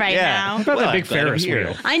stuff right Yeah. now. What about that Well, big I'm glad I'm Ferris here.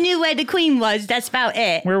 wheel? I knew where the Queen was. That's about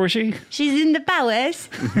it. Where was she? She's in the palace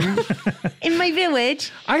in my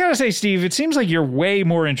village. I gotta say, Steve, it seems like you're way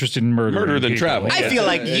more interested in Murder than people. travel. I feel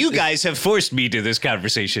like you guys have forced me to this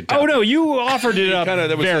conversation. Oh no, you offered it up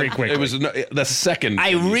very quickly. It was the second.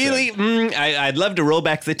 I thing you really, said. I'd love to roll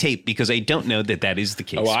back the tape because I don't know that is the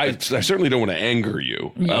case. Oh, I certainly don't want to anger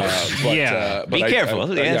you. But, Yeah. but Be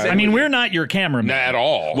careful. Yes, I mean, we're not your cameraman. not at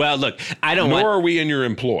all. Well, look, I don't Nor want. are we in your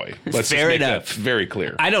employ. Let's Fair just make enough. that very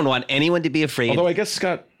clear. I don't want anyone to be afraid. Although I guess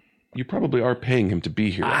Scott, you probably are paying him to be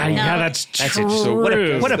here. Yeah, that's That's true. it. So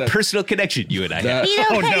what a That- personal connection you and I have. You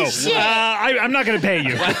don't Oh pay no, shit. I'm not going to pay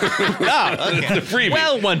you. Oh, okay. It's a freebie.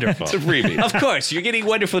 Well, wonderful. It's a freebie. Of course, you're getting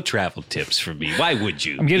wonderful travel tips from me. Why would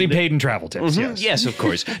you? I'm getting paid in travel tips. Yes. Yes, of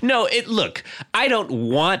course. No, look, I don't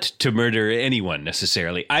want to murder anyone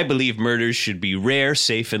necessarily. I believe murders should be rare,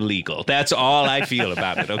 safe, and legal. That's all I feel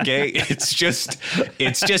about it, okay?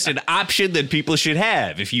 It's just an option that people should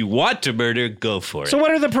have. If you want to murder, go for it. So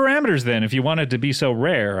what are the parameters then? If you want it to be so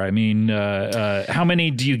rare, I mean, how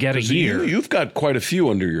many do you get a So year? you've got quite a few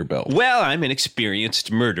under your belt. Well, I'm an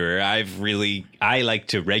experienced murderer. I like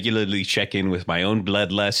to regularly check in with my own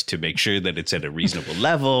bloodlust to make sure that it's at a reasonable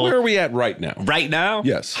level. Where are we at right now? Right now?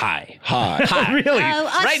 Yes. High. Hi. High. Really? Oh,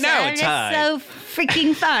 awesome. Right now it's high. That's so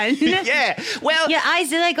freaking fun. Yeah. Well, Your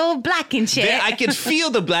eyes are like all black and shit. I can feel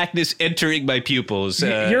the blackness entering my pupils.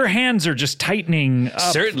 Your hands are just tightening up.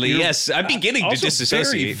 Certainly, yes. I'm beginning to Also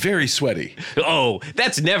disassociate. very, very sweaty. Oh,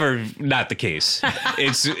 that's never not the case.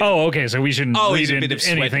 It's Oh, okay. So we shouldn't always read a bit of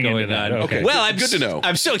sweat anything going into that. on. Okay. Well, I'm Good to know.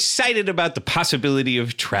 I'm so excited about the possibility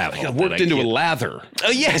of travel. I that worked I into a can't- lather. Oh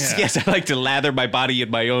yes. I like to lather my body in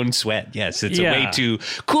my own sweat. Yes, it's a Yeah. way to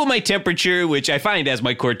cool my temperature, which I find as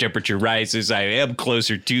my core temperature rises, I am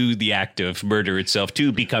closer to the act of murder itself,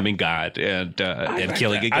 to becoming God and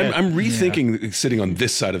killing again. I'm rethinking sitting on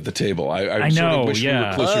this side of the table. I sort know, of wish we were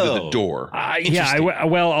yeah. closer to the door.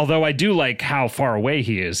 Well, although I do like how far away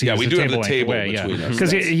he is. Yeah, we do have the table between us.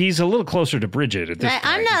 Because he's a little closer to Bridget at this point.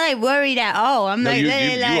 I'm not like worried at all. I'm No, like, you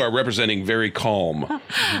like, are representing very calm.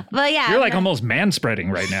 but yeah, You're I'm like almost man-spreading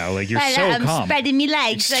right now. Like, you're so I'm calm. spreading my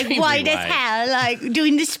legs Extremely like wide as wide. hell, like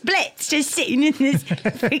doing the splits, just sitting in this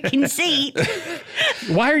freaking seat.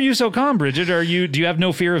 Why are you so calm, Bridget? Do you have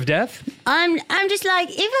no fear of death? I'm just like,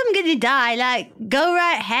 if I'm gonna die, like go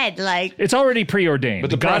right ahead. Like It's already preordained.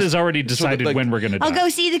 But the God pros- has already so decided like- when we're going to die. I'll go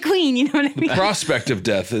see the Queen. You know what I mean? Prospect of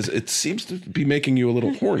death it seems to be making you a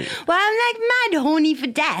little horny. Well, I'm like mad horny for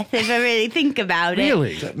death if I really think about it.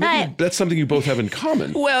 Really? Maybe that's something you both have in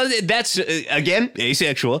common. Well, that's, again,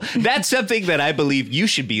 asexual. That's something that I believe you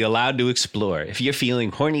should be allowed to explore. If you're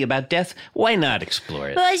feeling horny about death, why not explore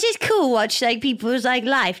it? Well, it's just cool watch like people's like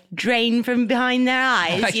life drain from behind their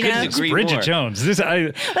eyes. I You couldn't know. agree Bridget more. Jones. Well, it's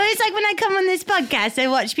like when I come on this podcast, I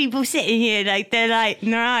watch people sitting here like they're like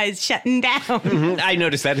their eyes shutting down. I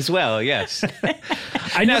noticed that as well, yes.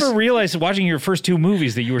 I never realized watching your first two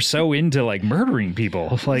movies that you were so into like murdering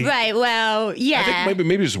people. Like, Right. Well, yeah. I think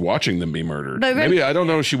maybe just watching them be murdered. But Maybe I don't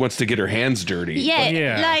know if she wants to get her hands dirty. yeah,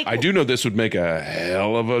 Yeah. like I do know this would make a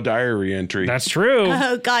hell of a diary entry. that's true.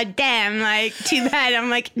 oh god damn, like too bad I'm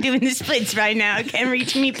like doing the splits right now. I can't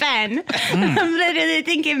reach me pen. I'm literally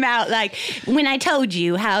thinking about like when I told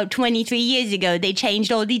you how 23 years ago they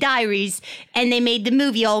changed all the diaries and they made the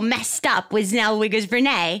movie all messed up with Nell Wiggers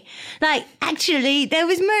Vernay. Like actually there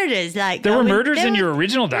was murders. Like There were murders there in was your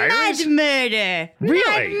original diaries? Mad murder.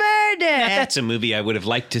 Really? Mad murder. Now, that's a movie I would have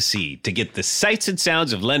liked to see, to get the sights and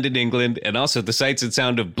sounds of London, England, and also the sights and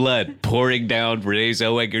sound of blood pouring down Renee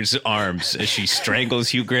Zellweger's arms as she strangles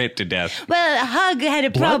Hugh Grant to death. Well, Hug had a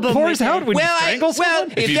Blood problem pours with out it. when you strangle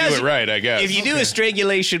someone? if you do it right, I guess. If you do a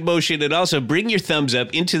strangulation motion and also bring your thumbs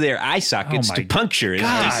up into their eye sockets Oh to my puncture as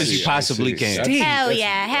God. deep as you possibly can. That's- Hell that's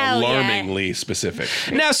yeah, hell yeah. alarmingly specific.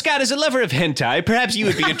 Now, Scott, as a lover of hentai, perhaps you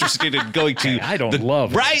would be interested in going to I don't the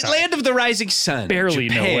love hentai. land of the rising sun. Barely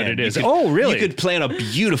know Japan. what it is. You could- Oh, really? You could plan a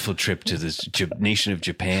beautiful trip to the nation of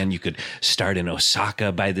Japan. You could start in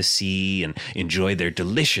Osaka by the sea and enjoy their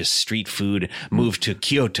delicious street food, move to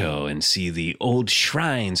Kyoto and see the old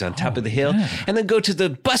shrines on top of the hill, and then go to the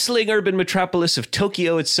bustling urban metropolis of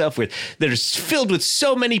Tokyo itself, where that is filled with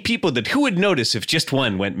so many people that who would notice if just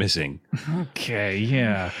one went missing? Okay,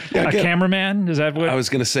 yeah. Yeah, a again- cameraman? Is that what? I was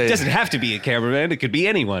going to say. It doesn't have to be a cameraman. It could be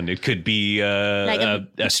anyone. It could be Like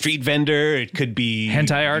a street vendor. It could be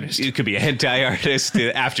Hentai artist? It could be a hentai artist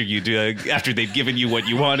after they've given you what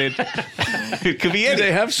you wanted. It could be Do they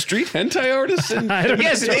any. have street hentai artists? I don't know.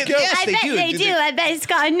 Yes, I bet do. they do. I bet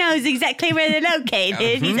Scott knows exactly where they're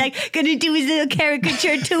located. He's like going to do his little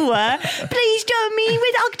caricature tour. Please join me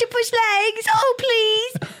with octopus legs. Oh,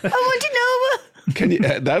 please. I want to know. Can you?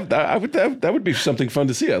 That would be something fun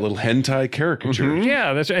to see. A little hentai caricature.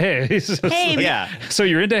 Yeah, that's right. Hey, so, Hey, Yeah. so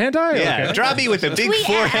you're into hentai? Yeah, Okay. draw me with a big Tweet-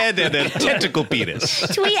 forehead and a tentacle penis.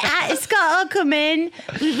 tweet at Scott Ackerman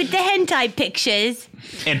with the hentai pictures.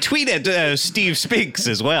 And tweet at Steve Spinks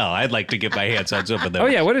as well. I'd like to get my hands on some of those. Oh,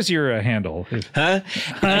 yeah. What is your handle? Huh?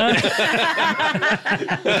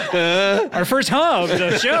 Our first of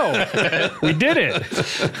the show. We did it.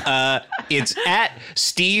 It's at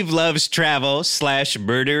Steve Loves Travel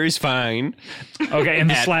 /Murder is Fine. Okay, and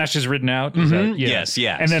the At- slash is written out? Is that, yeah. Yes,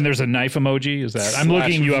 yes. And then there's a knife emoji? Is that? I'm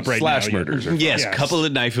looking you up right now. Slash murders. are Yes, Yes. couple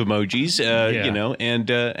of knife emojis,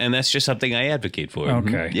 and that's just something I advocate for.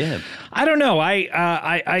 Okay. Yeah. I don't know.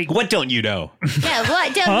 I What don't you know? Yeah,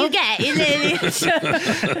 what don't you get?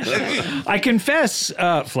 I confess,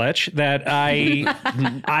 Fletch, that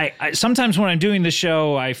I sometimes when I'm doing the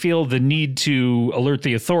show, I feel the need to alert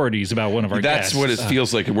the authorities about one of our That's guests. what it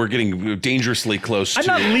feels like. We're getting dangerously close I'm to.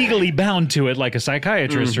 not legally bound to it like a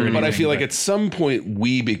psychiatrist or anything. But I feel like at some point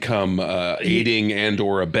we become aiding and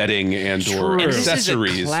or abetting and or True.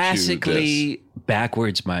 accessories This is a to classically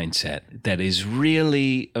backwards mindset that is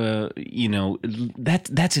really,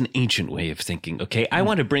 that's an ancient way of thinking. Okay, I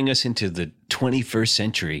want to bring us into the 21st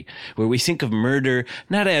century where we think of murder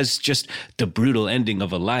not as just the brutal ending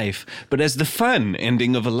of a life, but as the fun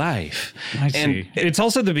ending of a life. I see. It's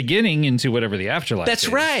also the beginning into whatever the afterlife That's is,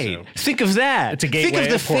 right. so. Think of that. It's a Think gateway, of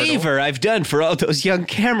the a portal. favor I've done for all those young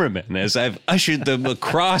cameramen as I've ushered them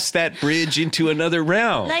across that bridge into another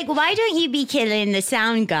realm. Like, why don't you be killing the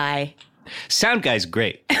sound guy? Sound guy's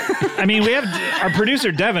great. I mean, we have our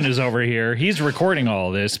producer Devin is over here. He's recording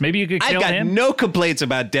all this. Maybe you could I've kill got him. no complaints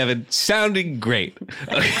about Devin sounding great.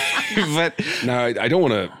 But Now, I don't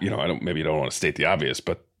want to, maybe you don't want to state the obvious,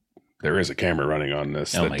 but there is a camera running on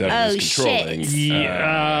this Oh that my Devin God. is controlling.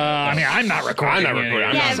 Yeah, I mean, I'm not recording. I'm not recording.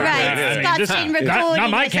 I'm Yeah, not right. recording. Scott's been recording not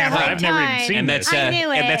my this the camera. whole I've never even time. seen And this. that's I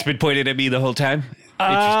knew and it. that's been pointed at me the whole time.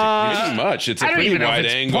 Pretty much. It's a I don't pretty even know if wide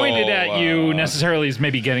it's angle. pointed at you necessarily as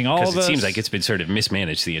maybe getting all Because of it us. seems like it's been sort of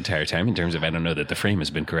mismanaged the entire time in terms of I don't know that the frame has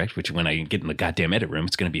been correct, which when I get in the goddamn edit room,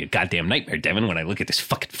 it's going to be a goddamn nightmare, Devin, when I look at this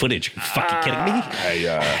fucking footage. Are you fucking kidding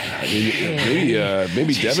me?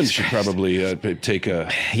 Maybe Devin should probably take a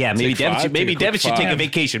Yeah, maybe take Devin five, should, maybe take a quick Devin should take a five.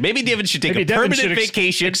 vacation. Maybe Devin should take Maybe a Devin permanent should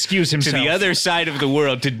vacation excuse to himself. the other side of the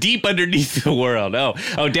world, to deep underneath the world. Oh,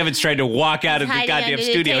 Devin's trying to walk out of the hiding goddamn under the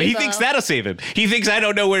studio. He table. thinks that'll save him. He thinks I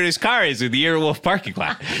don't know where his car is in the Airwolf parking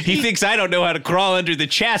lot. He thinks I don't know how to crawl under the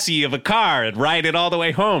chassis of a car and ride it all the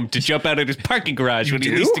way home to jump out of his parking garage when he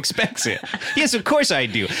least expects it. Yes, of course I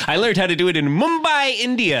do. I learned how to do it in Mumbai,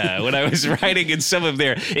 India, when I was riding in some of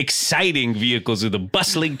their exciting vehicles in the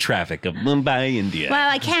bustling traffic of Mumbai, India. Well,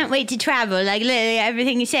 I can't wait to travel. Like, literally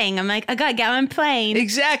everything you're saying, I'm like, I gotta get on a plane.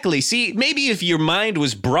 Exactly. See, maybe if your mind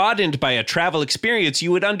was broadened by a travel experience,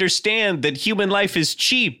 you would understand that human life is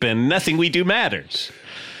cheap and nothing we do matters.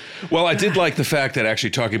 Well, I did like the fact that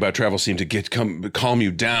actually talking about travel seemed to calm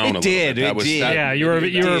you down. It a little did, bit. it did. Yeah, you were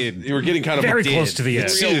You were getting kind of very did. close to the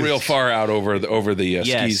It edge. did. real far out over the Yes.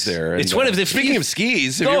 skis there. It's one of the speaking of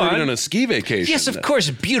skis. Have Go you ever on. been on a ski vacation? Yes, of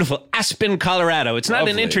course. Beautiful Aspen, Colorado. It's not an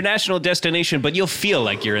Lovely. international destination, but you'll feel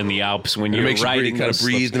like you're in the Alps when It you're makes you riding kind of those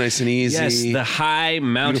breathe slopes. nice and easy. Yes, the high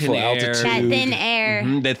mountain Beautiful air. altitude. That thin air.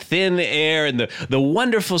 The thin air and the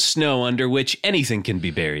wonderful snow under which anything can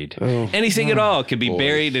be buried. Anything at all can be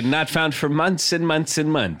buried and not found for months and months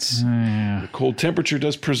and months. The cold temperature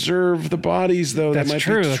does preserve the bodies, though. That's that might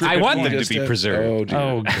true. Be That's I good want point. them to be preserved. Oh, dear.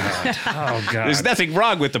 Oh God! Oh God! There's nothing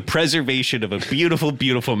wrong with the preservation of a beautiful,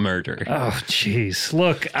 beautiful murder. Oh jeez!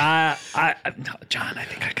 Look, John, I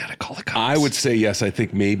think I gotta call the cops. I would say yes. I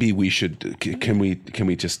think maybe we should. Can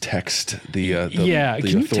we just text the Yeah, the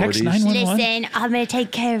can you authorities? text 911? Listen, I'm gonna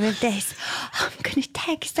take care of this. I'm gonna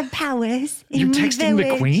text the powers. in You're my texting the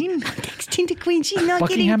village. Queen? I'm texting the Queen. She's not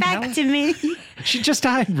Buckingham getting back Palace? to me. She just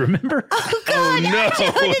died. Remember? Oh God! No, I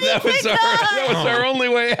totally that was our only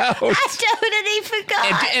way out. I totally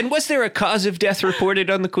forgot. And was there a cause of death reported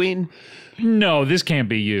on the Queen? No, this can't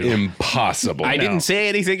be you. Impossible. I didn't say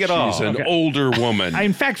anything at all. She's an older woman. I,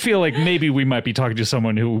 in fact, feel like maybe we might be talking to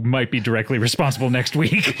someone who might be directly responsible next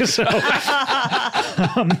week. So, I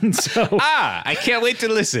can't wait to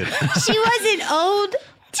listen. She wasn't old.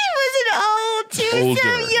 She wasn't old. She was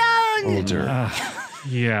so young. Older.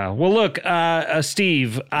 yeah. Well, look,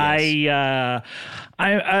 Steve, I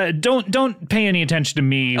don't pay any attention to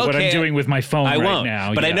me. What I'm Okay. doing with my phone I right won't.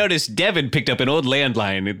 now. But I Yeah. noticed Devin picked up an old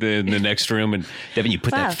landline in the next room, and Devin, you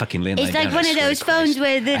put Wow. that fucking landline It's like down. one I of swear those to Christ. phones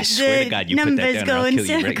where I swear to the God, you put that numbers down, go or I'll in kill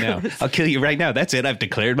you right now. circles. I'll kill you right now. That's it. I've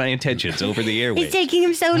declared my intentions over the airwaves. It's taking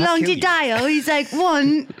him so long kill to you. dial. He's like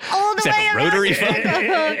one all the Is that way a around rotary the phone?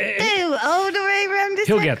 circle, two all the way around the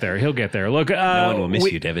He'll circle. get there. He'll get there. Look, No one will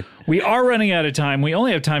miss you, Devin. We are running out of time. We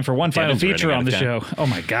only have time for one final Devin's feature running on the out show. of Oh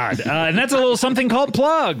my God! And that's a little something called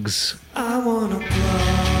plugs. I wanna plug you.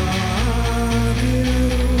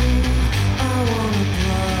 I wanna plug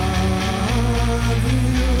you.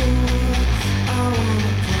 I wanna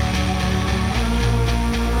plug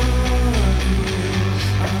you.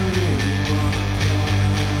 I really wanna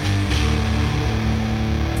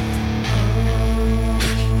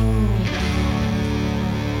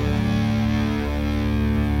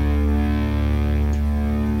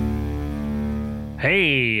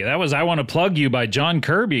Hey, that was "I Want to Plug You" by John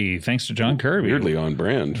Kirby. Thanks to John Kirby. Weirdly on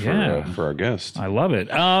brand for our guest. I love it.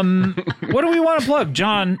 What do we want to plug,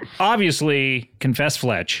 John? Obviously, Confess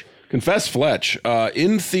Fletch Confess Fletch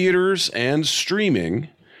in theaters and streaming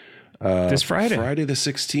this Friday. Friday the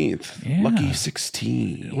 16th. Yeah. Lucky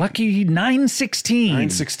 16. Lucky 9/16.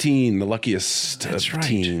 9/16, the luckiest That's of right.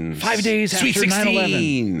 teens. 5 days Sweet after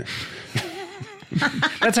 9/11. 16.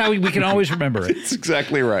 That's how we can always remember it. That's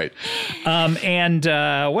exactly right. And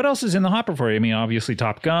what else is in the hopper for you? I mean, obviously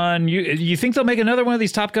Top Gun. You think they'll make another one of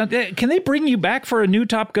these Top Gun? Can they bring you back for a new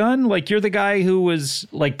Top Gun? Like you're the guy who was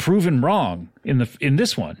like proven wrong in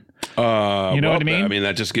this one. You know what I mean? I mean,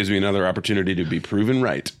 that just gives me another opportunity to be proven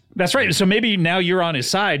right. That's right. So maybe now you're on his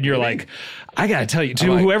side. And you're like, I gotta tell you, to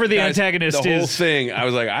I'm like, whoever the guys, antagonist the whole is. thing, I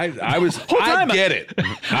was like, I time, get it.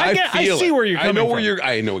 I I see where you're I know coming where from.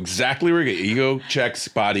 I know exactly where you're going. Ego checks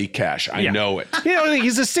body cash. I Yeah. know it. You know,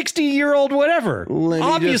 he's a 60-year-old whatever. Let me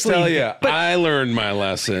Obviously, just tell you, but I learned my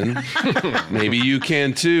lesson. Maybe you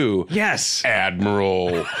can too. yes.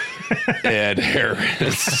 Admiral. Ed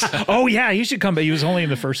Harris. Oh yeah, he should come. But he was only in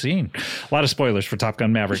the first scene. A lot of spoilers for Top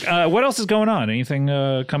Gun Maverick. What else is going on? Anything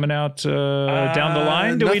coming out down the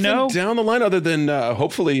line? Do we Nothing know? down the line other than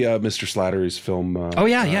hopefully Mr. Slattery's film. Oh,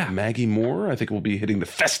 yeah. Maggie Moore. I think will be hitting the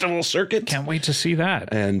festival circuit. Can't wait to see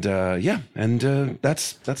that. And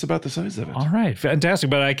that's about the size of it. All right, fantastic.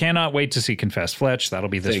 But I cannot wait to see Confess Fletch. That'll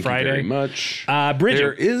be this Thank Friday. you very much. Bridget,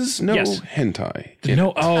 there is no Yes. hentai. in no.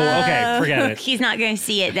 it. Oh, okay. Forget it. He's not going to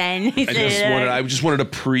see it then. I just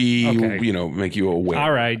wanted to make you aware.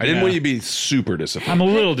 All right, I didn't yeah. want you to be super disappointed. I'm a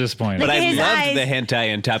little disappointed. But I His loved eyes. the hentai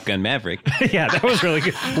in Top Gun Maverick. Yeah, that was really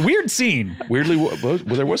good. Weird scene. Weirdly,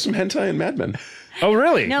 there was some hentai in Mad Men. Oh,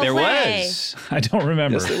 really? No There way. was I don't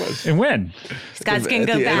remember. Yes, there was. And when? Scott's going At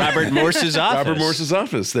to go the end, back. Robert Morse's office. Robert Morse's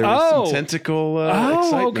office. There was Oh. some tentacle Oh,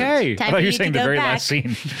 excitement. okay. Time I for thought you were you saying to the go very back. last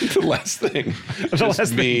scene. The last thing. Just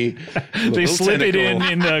last me. They little slip it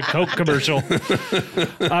tentacle. in the Coke commercial.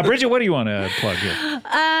 Bridget, what do you want to plug here?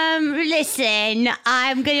 Listen,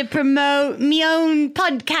 I'm going to promote my own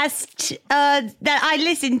podcast that I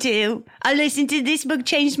listen to. I listen to This Book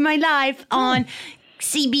Changed My Life on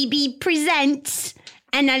CBB Presents.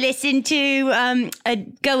 And I listen to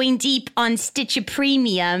Going Deep on Stitcher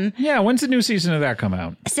Premium, Yeah, when's the new season of that come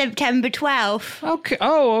out? September 12th. Okay.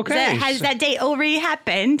 Oh, okay. Has that date already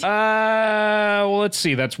happened? Well, let's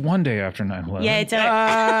see. That's one day after 9/11. Yeah, it's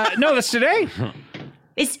no, that's today.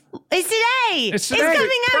 It's today. It's today. coming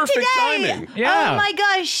out Perfect today. timing. Yeah. Oh my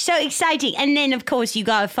gosh, so exciting. And then of course you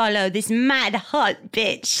gotta follow this mad hot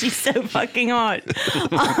bitch. She's so fucking hot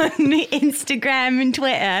on Instagram and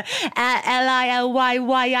Twitter at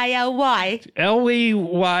LILYYILY. LEY.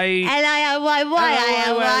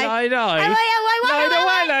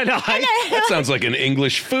 That sounds like an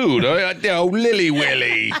English food. Oh, Lily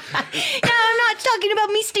Willy. No, I'm not talking about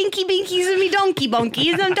me stinky binkies and me donkey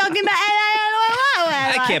bonkies. I'm talking about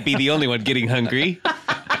I can't be the only one getting hungry.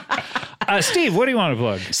 Steve, what do you want to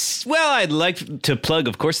plug? Well, I'd like to plug,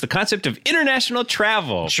 of course, the concept of international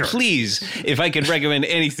travel. Sure. Please, if I could recommend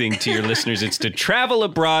anything to your listeners, it's to travel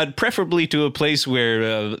abroad, preferably to a place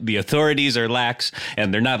where the authorities are lax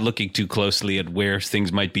and they're not looking too closely at where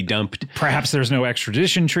things might be dumped. Perhaps there's no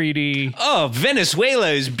extradition treaty. Oh,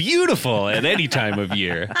 Venezuela is beautiful at any time of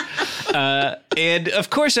year. And of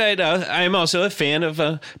course, I'm also a fan of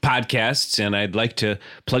podcasts, and I'd like to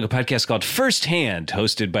plug a podcast called First Hand,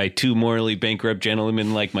 hosted by two morally bankrupt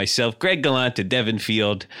gentlemen like myself, Greg Gallant and Devin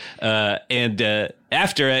Field. Devin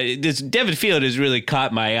Field has really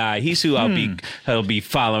caught my eye. He's who I'll be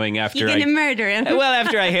following after You're gonna murder him. Well,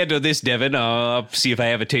 after I handle this, Devin, I'll see if I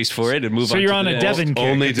have a taste for it and move on. So you're to on the a Devin kick.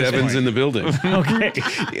 Only at this Devin's point. in the building. Okay.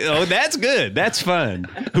 Oh, that's good. That's fun.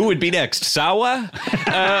 Who would be next? Sawa?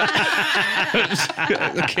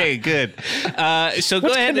 Okay, good. So go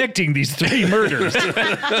What's ahead. connecting these three murders?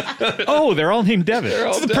 Oh, they're all named Devin.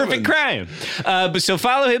 It's the perfect crime. But so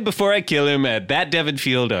follow him before I kill him at that Devin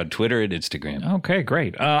Field on Twitter and Instagram. Okay,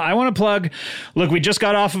 great. I want to plug, look, we just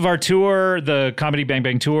got off of our tour, the Comedy Bang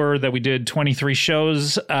Bang tour that we did 23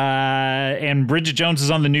 shows. And Bridget Jones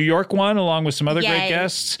is on the New York one along with some other great Yay.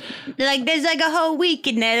 guests. Like there's like a whole week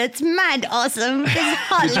in there. That's mad awesome. There's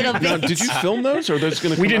hot little Now, bitch. did you film those, or those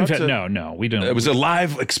going to come We didn't, out? no, we didn't. It was a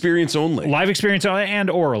live experience only. live experience and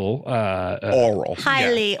oral, Oral.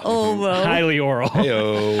 Highly oral. highly oral.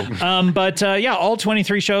 But yeah, all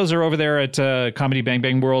 23 shows are over there at Comedy Bang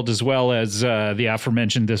Bang World, as well as the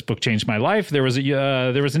aforementioned This Book Changed My Life. There was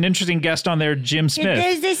an interesting guest on there, Jim Smith.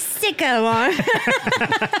 There's this sicko on.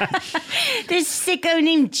 This sicko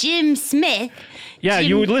named Jim Smith. Yeah, Jim-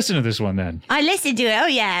 you would listen to this one then. I listened to it. Oh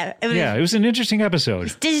yeah, it was Yeah, it was an interesting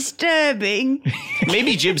episode. disturbing.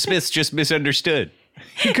 Maybe Jim Smith's just misunderstood.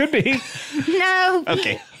 It could be. No,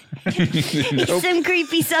 Okay. he's some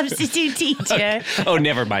creepy substitute teacher. Oh,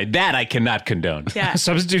 never mind. That I cannot condone. Yeah,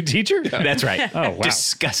 Substitute teacher? That's right. Oh, wow.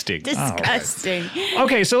 Disgusting. disgusting.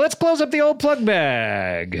 Okay, so let's close up the old plug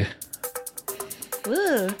bag.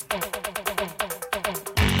 Ooh.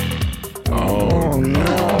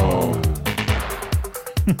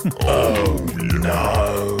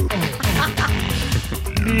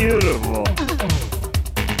 Beautiful.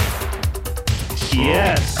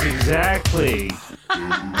 Yes, exactly.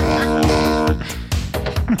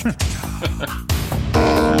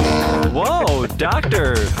 Whoa,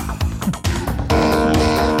 doctor.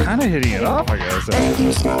 Kind of hitting it off, I guess.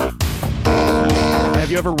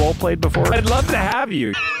 Have you ever role played before? I'd love to have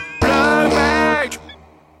you.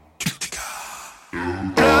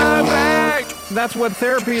 That's what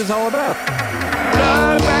therapy is all about.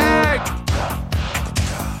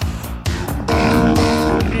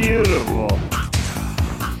 Beautiful.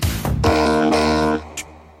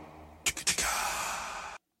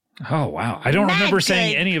 Oh, wow. I don't remember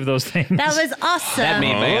saying any of those things. That was awesome. That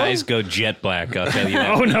made my eyes go jet black, I'll tell you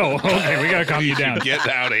that. Oh, no. Okay, we got to calm you down. Get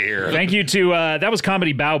out of here. Thank you to, that was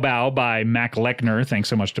Comedy Bow Bow by Mac Lechner. Thanks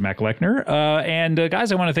so much to Mac Lechner. And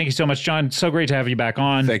guys, I want to thank you so much, John. So great to have you back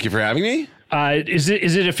on. Thank you for having me. Is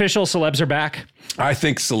it official? Celebs are back? I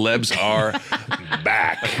think celebs are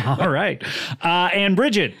back. All right. And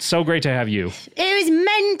Bridget, so great to have you. It was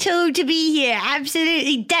mental to be here.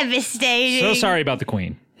 Absolutely devastating. So sorry about the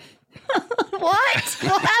Queen. What?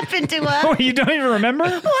 What happened to her? Oh, you don't even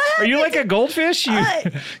remember? Are you like a goldfish?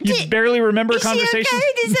 You barely remember conversations?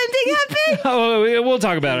 Okay? Did something happen? Oh, we'll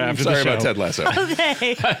talk about it after the show. Sorry about Ted Lasso.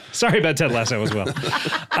 Okay. Sorry about Ted Lasso as well.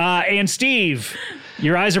 And Steve,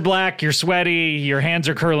 your eyes are black, you're sweaty, your hands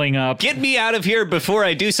are curling up. Get me out of here before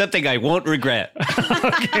I do something I won't regret.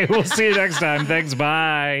 Okay, we'll see you next time. Thanks,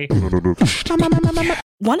 bye.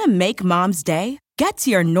 Want to make Mom's day? Get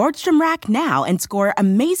to your Nordstrom Rack now and score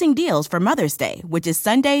amazing deals for Mother's Day, which is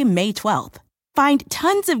Sunday, May 12th. Find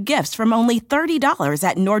tons of gifts from only $30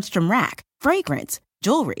 at Nordstrom Rack. Fragrance,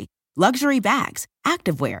 jewelry, luxury bags,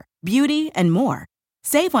 activewear, beauty, and more.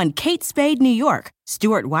 Save on Kate Spade New York,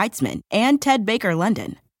 Stuart Weitzman, and Ted Baker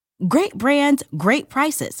London. Great brands, great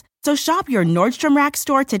prices. So shop your Nordstrom Rack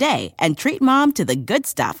store today and treat Mom to the good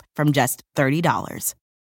stuff from just $30.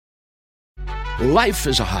 Life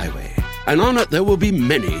is a highway, and on it there will be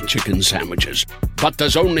many chicken sandwiches. But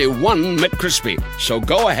there's only one McCrispy. So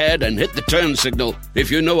go ahead and hit the turn signal if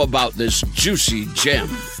you know about this juicy gem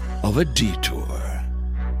of a detour.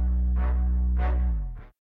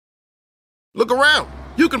 Look around.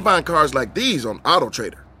 You can find cars like these on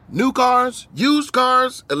AutoTrader. New cars, used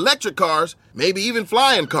cars, electric cars, maybe even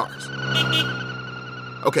flying cars.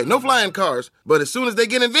 Okay, no flying cars, but as soon as they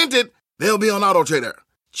get invented, they'll be on AutoTrader.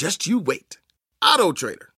 Just you wait.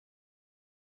 AutoTrader.